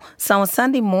awful. So on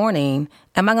Sunday morning,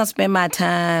 am I going to spend my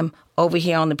time over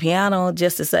here on the piano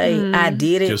just to say I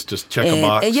did it? Just to check a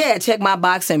box? Yeah, check my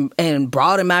box and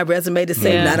broaden my resume to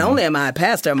say, not only am I a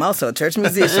pastor, I'm also a church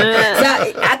musician. So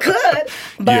I could,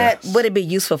 but would it be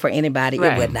useful for anybody?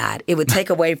 Right. It would not. It would take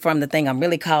away from the thing I'm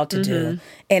really called to do,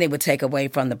 and it would take away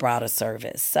from the broader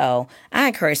service. So I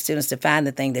encourage students to find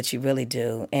the thing that you really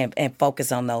do and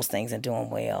focus on those things and do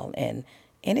them well. And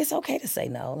it's okay to say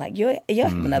no. Like you'll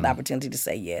have another opportunity to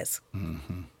say yes.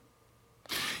 Mm-hmm.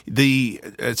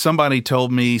 Somebody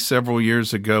told me several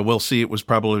years ago, it was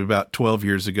probably about 12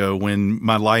 years ago, when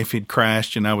my life had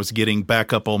crashed and I was getting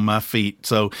back up on my feet.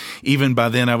 So even by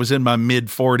then I was in my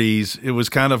mid-40s. It was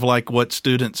kind of like what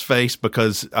students face,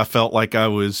 because I felt like I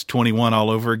was 21 all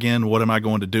over again. What am I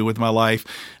going to do with my life?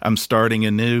 I'm starting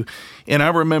anew. And I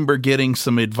remember getting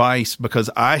some advice, because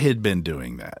I had been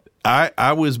doing that.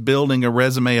 I was building a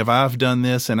resume of I've done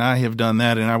this and I have done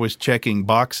that, and I was checking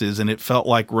boxes, and it felt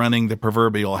like running the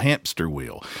proverbial hamster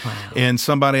wheel. Wow. And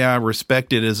somebody I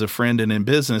respected as a friend and in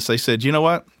business, they said, you know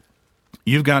what?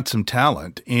 You've got some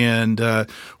talent, and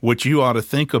what you ought to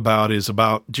think about is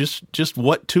about just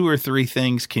what 2 or 3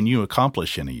 things can you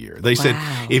accomplish in a year. They said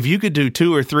if you could do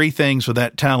 2 or 3 things with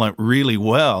that talent really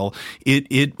well,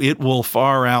 it will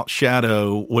far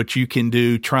outshadow what you can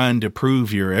do trying to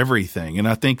prove you're everything. And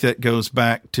I think that goes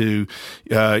back to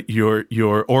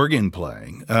your organ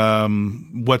playing.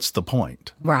 What's the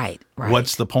point? Right.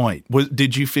 What's the point?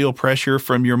 Did you feel pressure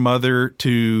from your mother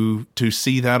to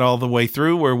see that all the way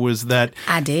through, or was that?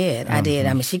 I did. I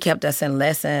mean, she kept us in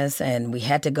lessons, and we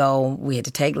had to go. We had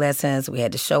to take lessons. We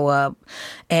had to show up.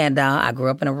 And I grew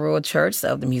up in a rural church,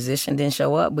 so if the musician didn't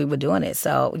show up, we were doing it.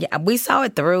 So yeah, we saw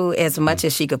it through as much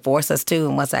as she could force us to.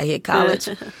 And once I hit college,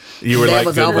 you were that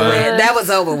was over with. That was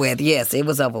over with. Yes, it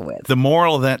was over with. The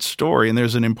moral of that story, and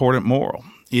there's an important moral,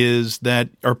 is that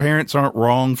our parents aren't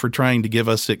wrong for trying to give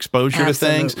us exposure to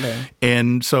things.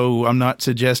 And so I'm not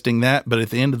suggesting that, but at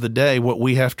the end of the day, what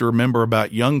we have to remember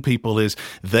about young people is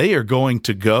they are going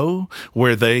to go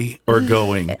where they are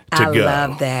going to go.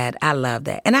 I love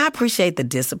that. And I appreciate the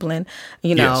discipline.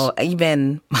 You know,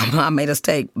 even my mom made us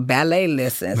take ballet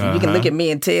lessons. You can look at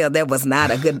me and tell that was not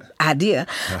a good idea.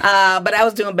 But I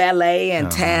was doing ballet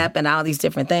and tap and all these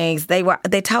different things. They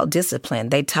taught discipline.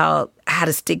 They taught how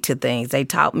to stick to things. They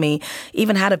taught me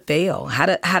even how to fail, how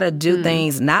to do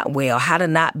things not well, how to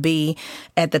not be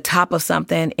at the top of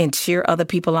something and cheer other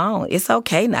people on. It's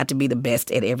okay not to be the best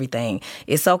at everything.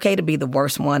 It's okay to be the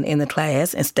worst one in the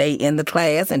class and stay in the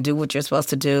class and do what you're supposed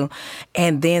to do,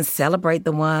 and then celebrate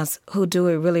the ones who do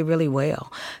it really, really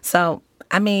well. So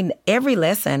I mean, every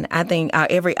lesson, I think,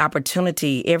 every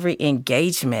opportunity, every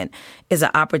engagement is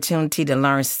an opportunity to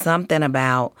learn something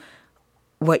about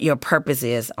what your purpose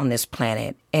is on this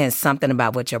planet and something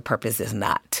about what your purpose is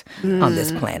not on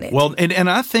this planet. Well, and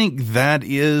I think that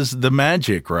is the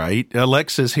magic, right?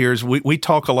 Alexis here is, we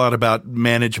talk a lot about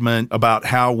management, about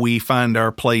how we find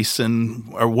our place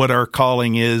and or what our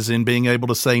calling is in being able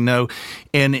to say no.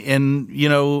 And you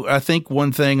know, I think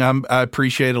one thing I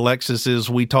appreciate, Alexis, is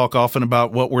we talk often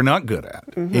about what we're not good at.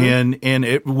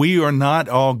 And we are not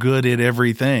all good at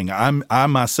everything. I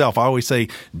myself, I always say,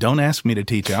 don't ask me to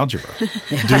teach algebra.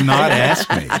 Do not ask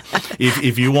me.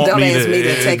 If you want don't me ask me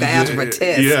to take an algebra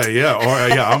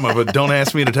test. Don't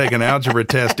ask me to take an algebra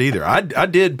test either. I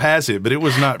did pass it, but it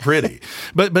was not pretty.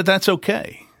 But that's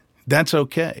okay. That's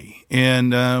okay.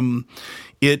 And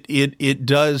it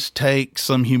does take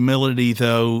some humility,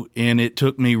 though, and it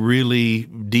took me really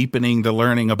deepening the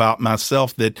learning about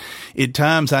myself that at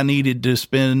times I needed to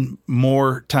spend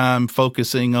more time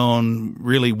focusing on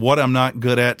really what I'm not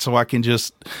good at, so I can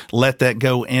just let that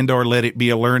go and or let it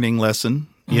be a learning lesson.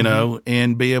 You know,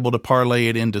 and be able to parlay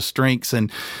it into strengths.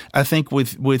 And I think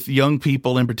with young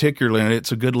people in particular, and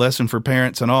it's a good lesson for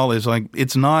parents and all, is like,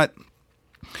 it's not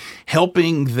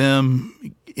helping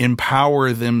them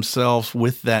empower themselves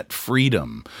with that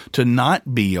freedom to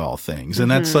not be all things. And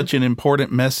that's such an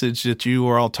important message that you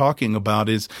are all talking about,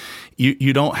 is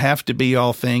you don't have to be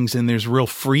all things, and there's real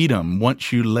freedom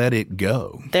once you let it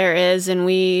go. There is. And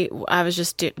I was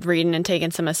just reading and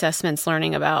taking some assessments,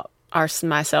 learning about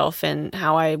myself and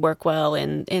how I work well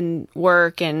in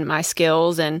work and my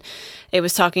skills, and it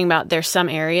was talking about there's some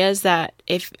areas that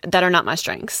are not my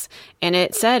strengths, and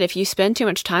it said if you spend too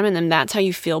much time in them, that's how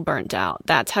you feel burnt out.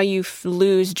 That's how you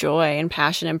lose joy and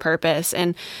passion and purpose.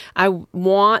 And I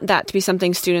want that to be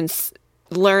something students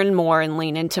learn more and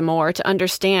lean into more, to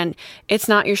understand it's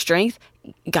not your strength.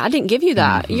 God didn't give you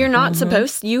that. You're not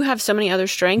supposed, you have so many other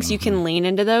strengths. You can lean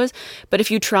into those. But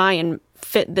if you try and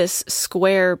fit this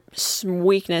square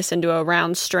weakness into a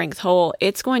round strength hole,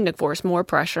 it's going to force more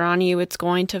pressure on you. It's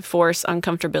going to force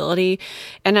uncomfortability.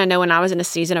 And I know when I was in a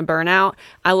season of burnout,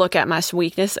 I look at my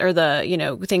weakness or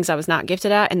the, things I was not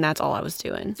gifted at, and that's all I was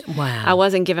doing. Wow. I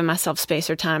wasn't giving myself space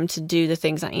or time to do the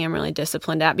things I am really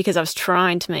disciplined at because I was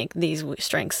trying to make these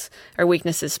strengths or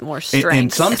weaknesses more strengths.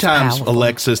 And sometimes,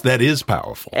 Alexis, that is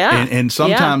powerful. Yeah. And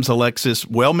sometimes, Alexis,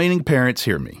 well-meaning parents,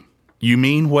 hear me. You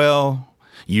mean well.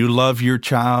 You love your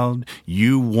child.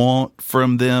 You want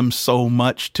from them so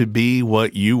much to be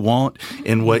what you want.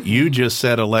 And what you just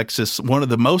said, Alexis, one of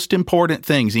the most important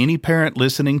things, any parent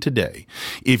listening today,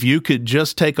 if you could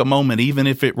just take a moment, even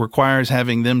if it requires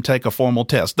having them take a formal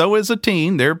test, though as a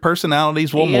teen, their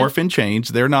personalities will morph and change.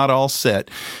 They're not all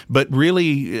set. But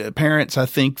really, parents, I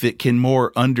think, that can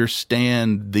more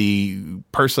understand the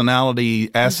personality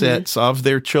assets of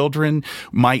their children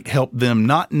might help them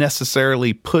not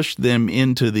necessarily push them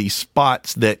into the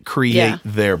spots that create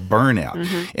their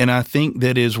burnout. And I think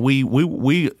that as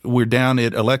we're down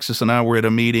at, Alexis and I were at a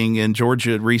meeting in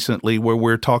Georgia recently where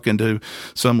we're talking to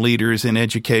some leaders in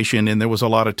education, and there was a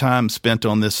lot of time spent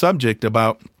on this subject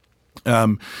about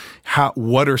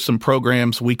what are some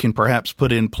programs we can perhaps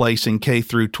put in place in K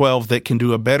through 12 that can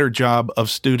do a better job of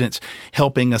students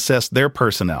helping assess their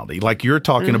personality? Like you're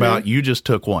talking about, you just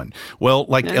took one. Well,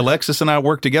 Alexis and I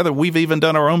work together. We've even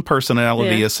done our own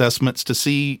personality assessments to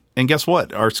see, and guess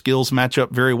what? Our skills match up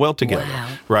very well together,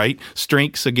 right?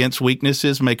 Strengths against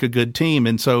weaknesses make a good team.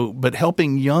 And so, but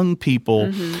helping young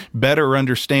people better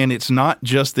understand it's not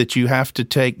just that you have to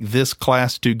take this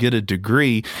class to get a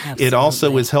degree. Absolutely. It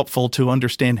also is helpful to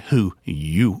understand who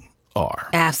you are.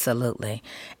 Absolutely.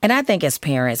 And I think as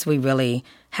parents, we really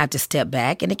have to step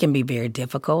back, and it can be very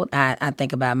difficult. I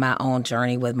think about my own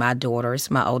journey with my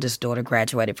daughters. My oldest daughter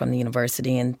graduated from the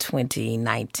university in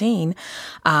 2019.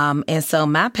 And so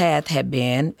my path had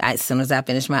been, as soon as I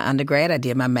finished my undergrad, I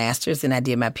did my master's and I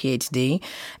did my PhD.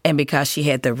 And because she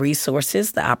had the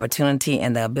resources, the opportunity,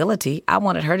 and the ability, I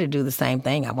wanted her to do the same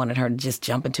thing. I wanted her to just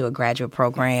jump into a graduate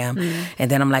program.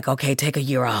 And then I'm like, okay, take a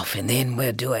year off and then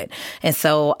we'll do it. And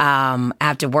so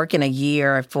after working a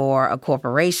year for a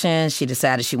corporation, she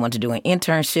decided she wanted to do an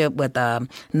internship with a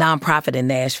nonprofit in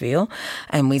Nashville.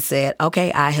 And we said,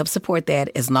 okay, I help support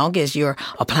that as long as you're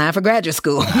applying for graduate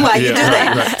school while you do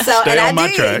that. Right. So, stay and on I my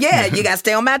did. track. Yeah, you got to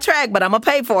stay on my track, but I'm going to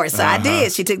pay for it. So I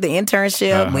did. She took the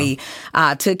internship. We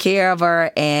took care of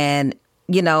her. And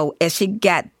as she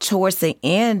got towards the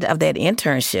end of that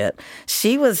internship,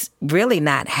 she was really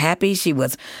not happy. She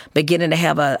was beginning to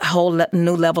have a whole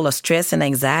new level of stress and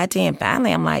anxiety. And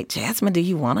finally, I'm like, Jasmine, do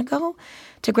you want to go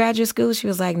to graduate school? She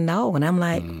was like, no. And I'm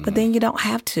like, but then you don't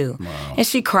have to. Wow. And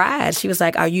she cried. She was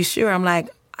like, are you sure? I'm like,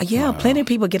 yeah, plenty of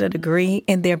people get a degree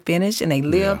and they're finished and they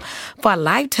live for a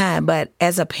lifetime. But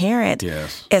as a parent,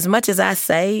 as much as I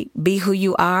say, be who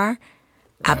you are,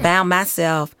 I found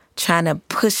myself trying to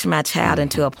push my child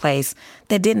into a place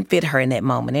that didn't fit her in that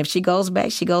moment. If she goes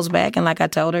back, she goes back. And like I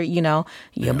told her, you'll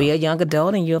be a young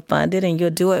adult and you'll fund it and you'll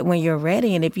do it when you're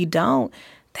ready. And if you don't,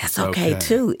 that's okay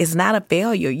too. It's not a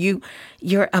failure.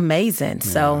 You're amazing. Yeah.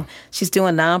 So she's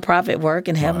doing nonprofit work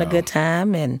and having a good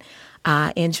time and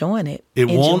enjoying it. It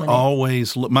won't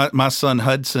always look. My son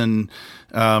Hudson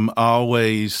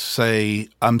always say,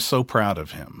 I'm so proud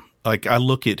of him. Like, I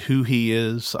look at who he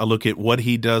is. I look at what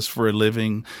he does for a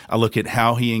living. I look at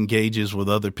how he engages with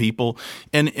other people.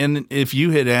 And if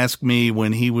you had asked me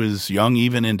when he was young,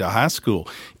 even into high school,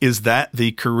 is that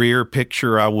the career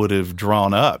picture I would have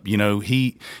drawn up?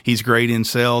 He's great in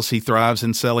sales. He thrives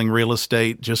in selling real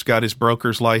estate, just got his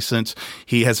broker's license.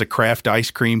 He has a craft ice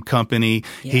cream company.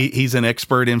 Yeah. He's an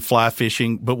expert in fly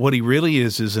fishing. But what he really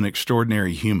is an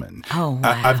extraordinary human. Oh,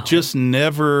 wow. I've just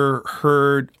never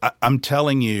heard, I'm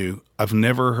telling you, I've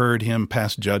never heard him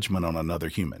pass judgment on another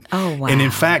human. Oh, wow. And in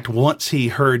fact, once he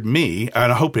heard me,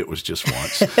 and I hope it was just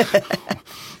once,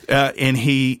 and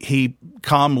he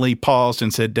calmly paused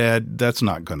and said, Dad, that's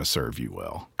not going to serve you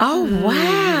well. Oh,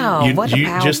 wow. You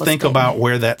just think about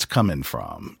where that's coming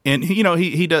from. And,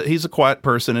 he's a quiet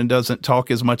person and doesn't talk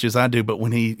as much as I do, but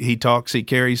when he talks, he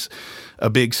carries a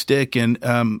big stick. And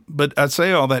but I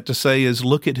say all that to say is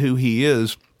look at who he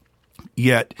is.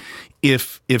 Yet,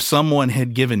 if someone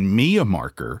had given me a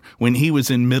marker when he was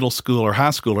in middle school or high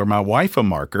school, or my wife a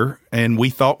marker, and we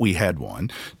thought we had one,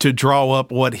 to draw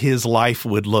up what his life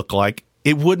would look like,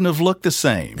 it wouldn't have looked the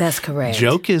same. That's correct.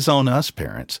 Joke is on us,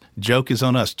 parents. Joke is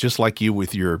on us, just like you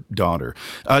with your daughter.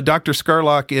 Dr.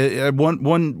 Scurlock,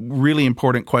 one really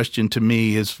important question to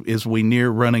me is we near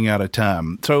running out of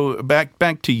time. So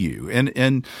back to you.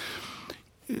 And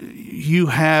you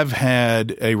have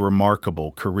had a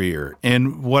remarkable career.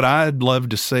 And what I'd love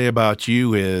to say about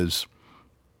you is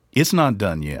it's not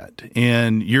done yet.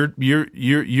 And you're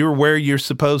where you're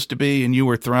supposed to be, and you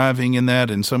are thriving in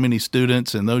that, and so many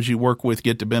students and those you work with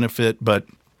get to benefit. But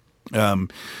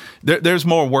there's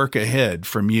more work ahead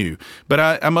from you. But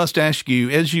I must ask you,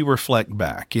 as you reflect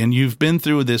back, and you've been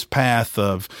through this path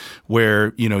of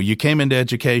where, you came into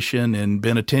education and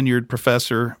been a tenured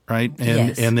professor, right?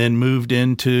 Yes. And then moved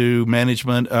into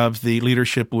management of the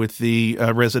leadership with the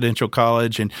residential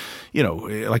college. And,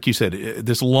 like you said,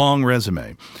 this long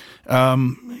resume.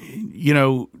 I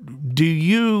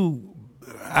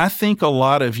think a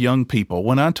lot of young people,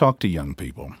 when I talk to young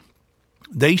people,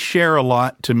 they share a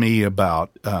lot to me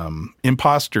about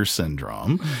imposter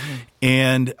syndrome. Mm-hmm.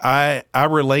 And I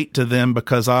relate to them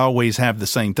because I always have the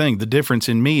same thing. The difference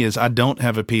in me is I don't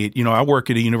have a PhD. I work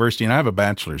at a university and I have a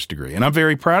bachelor's degree. And I'm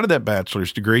very proud of that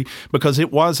bachelor's degree because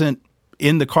it wasn't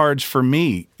in the cards for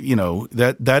me.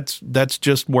 That's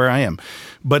just where I am.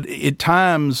 But at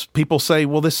times people say,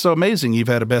 well, this is so amazing. You've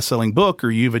had a best-selling book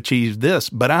or you've achieved this.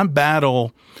 But I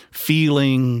battle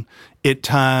feeling at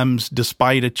times,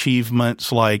 despite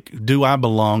achievements, like, do I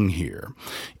belong here?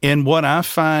 And what I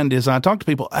find is I talk to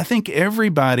people, I think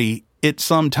everybody at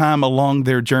some time along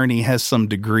their journey has some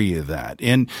degree of that.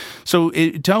 And so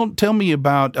tell me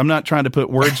about, I'm not trying to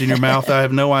put words in your mouth. I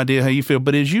have no idea how you feel.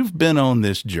 But as you've been on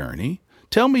this journey,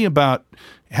 tell me about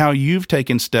how you've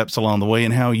taken steps along the way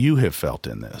and how you have felt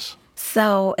in this.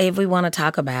 So if we want to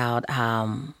talk about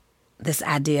this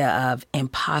idea of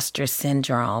imposter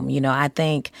syndrome,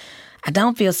 I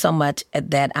don't feel so much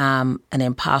that I'm an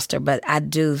imposter, but I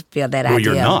do feel that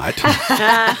idea. Well, you're not.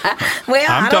 Well,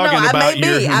 I don't know.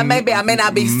 I may be. I may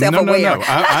not be self-aware.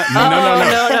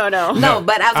 No. No,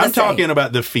 but I'm talking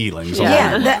about the feelings.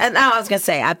 Yeah, I was going to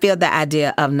say, I feel the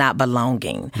idea of not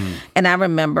belonging. And I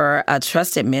remember a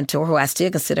trusted mentor who I still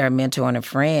consider a mentor and a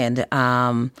friend.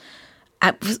 I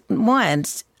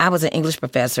was an English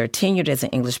professor, tenured as an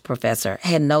English professor,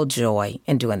 had no joy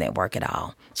in doing that work at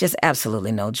all. Just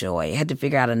absolutely no joy. I had to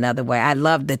figure out another way. I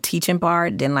loved the teaching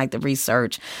part, didn't like the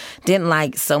research, didn't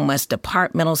like so much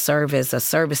departmental service or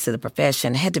service to the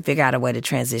profession. Had to figure out a way to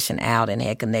transition out and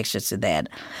had connections to that.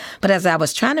 But as I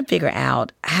was trying to figure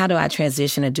out how do I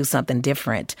transition and do something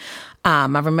different, I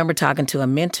remember talking to a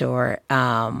mentor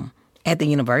at the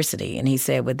university, and he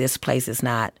said, well, this place is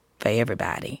not for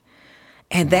everybody.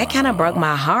 And that kind of broke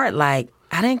my heart. Like,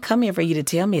 I didn't come here for you to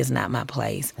tell me it's not my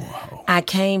place. Wow. I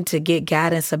came to get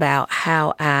guidance about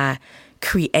how I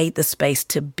create the space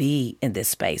to be in this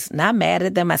space. Not mad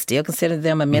at them. I still consider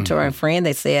them a mentor and friend.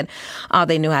 They said all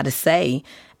they knew how to say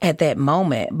at that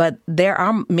moment. But there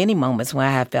are many moments where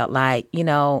I have felt like,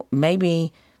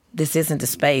 maybe this isn't the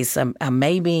space.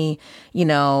 Maybe,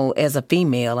 as a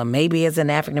female or maybe as an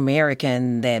African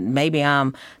American, that maybe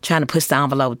I'm trying to push the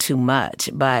envelope too much.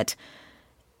 But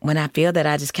when I feel that,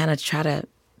 I just kind of try to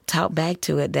talk back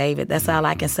to it, David. That's all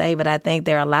I can say. But I think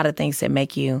there are a lot of things that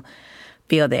make you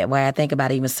feel that way. I think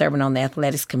about even serving on the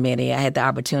athletics committee. I had the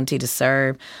opportunity to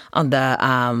serve on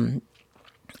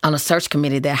a search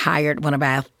committee that hired one of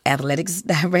our athletics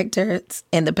directors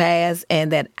in the past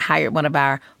and that hired one of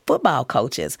our football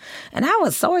coaches. And I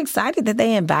was so excited that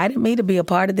they invited me to be a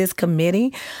part of this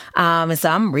committee. And so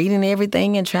I'm reading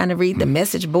everything and trying to read the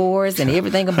message boards and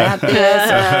everything about this.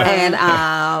 And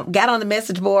got on the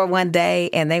message board one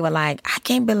day and they were like, I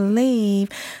can't believe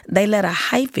they let a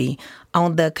hyphy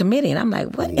on the committee. And I'm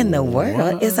like, what in the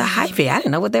world is a hyphy? I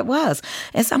didn't know what that was.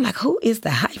 And so I'm like, who is the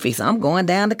hyphy? So I'm going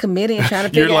down the committee and trying to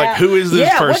figure out. You're like, who is this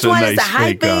person which one they is the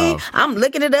speak hyphy? of? I'm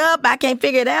looking it up. I can't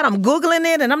figure it out. I'm Googling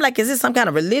it. And I'm like, is this some kind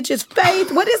of religious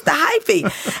faith? What is the hyphy?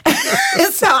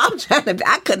 And so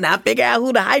I could not figure out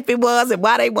who the hyphy was and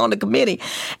why they were on the committee.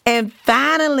 And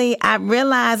finally, I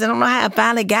realized, I don't know how it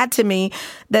finally got to me,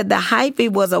 that the hyphy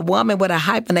was a woman with a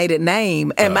hyphenated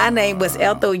name. And my name was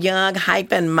Ethel Young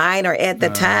Minor at the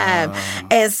time.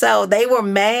 And so they were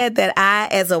mad that I,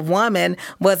 as a woman,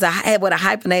 with a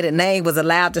hyphenated name, was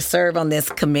allowed to serve on this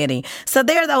committee. So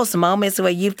there are those moments where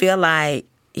you feel like,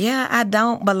 yeah, I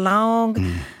don't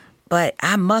belong, but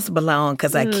I must belong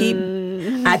because I keep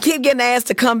getting asked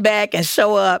to come back and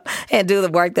show up and do the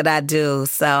work that I do.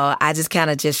 So I just kind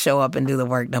of show up and do the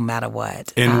work no matter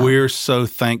what. And we're so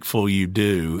thankful you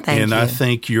do. Thank you. I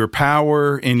think your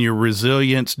power and your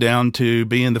resilience down to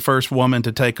being the first woman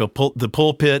to take the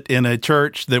pulpit in a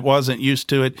church that wasn't used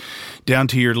to it, down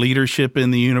to your leadership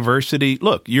in the university.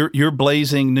 Look, you're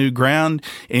blazing new ground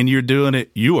and you're doing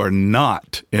it. You are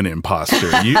not an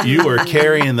imposter. You are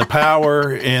carrying the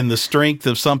power and the strength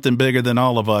of something bigger than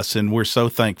all of us. And we're so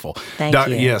thankful. Thank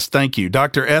you. Yes, thank you.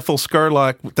 Dr. Ethel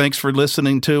Scurlock, thanks for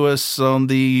listening to us on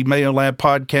the Mayo Lab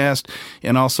podcast.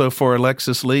 And also for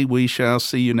Alexis Lee, we shall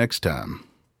see you next time.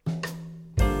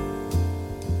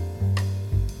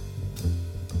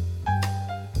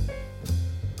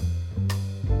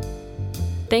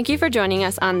 Thank you for joining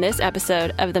us on this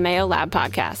episode of the Mayo Lab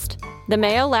Podcast. The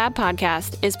Mayo Lab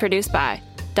Podcast is produced by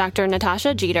Dr.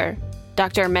 Natasha Jeter,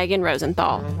 Dr. Megan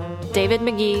Rosenthal, David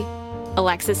McGee,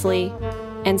 Alexis Lee,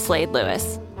 and Slade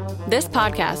Lewis. This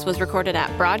podcast was recorded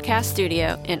at Broadcast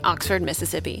Studio in Oxford,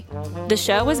 Mississippi. The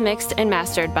show was mixed and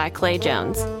mastered by Clay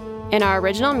Jones, and our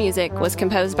original music was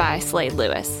composed by Slade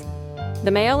Lewis.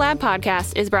 The Mayo Lab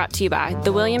Podcast is brought to you by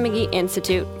the William McGee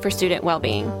Institute for Student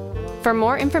Wellbeing. For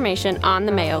more information on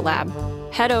the Mayo Lab,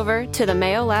 head over to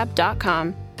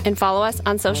themayolab.com and follow us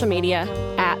on social media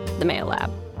at the Mayo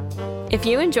Lab. If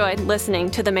you enjoyed listening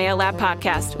to the Mayo Lab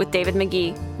podcast with David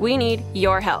McGee, we need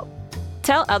your help.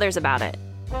 Tell others about it.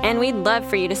 And we'd love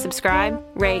for you to subscribe,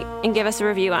 rate, and give us a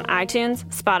review on iTunes,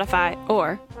 Spotify,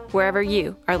 or wherever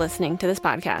you are listening to this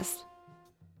podcast.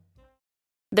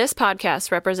 This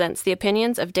podcast represents the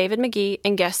opinions of David McGee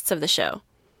and guests of the show.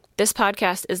 This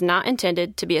podcast is not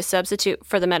intended to be a substitute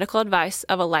for the medical advice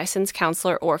of a licensed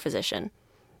counselor or physician.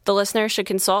 The listener should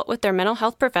consult with their mental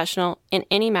health professional in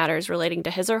any matters relating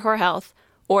to his or her health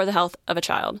or the health of a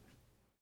child.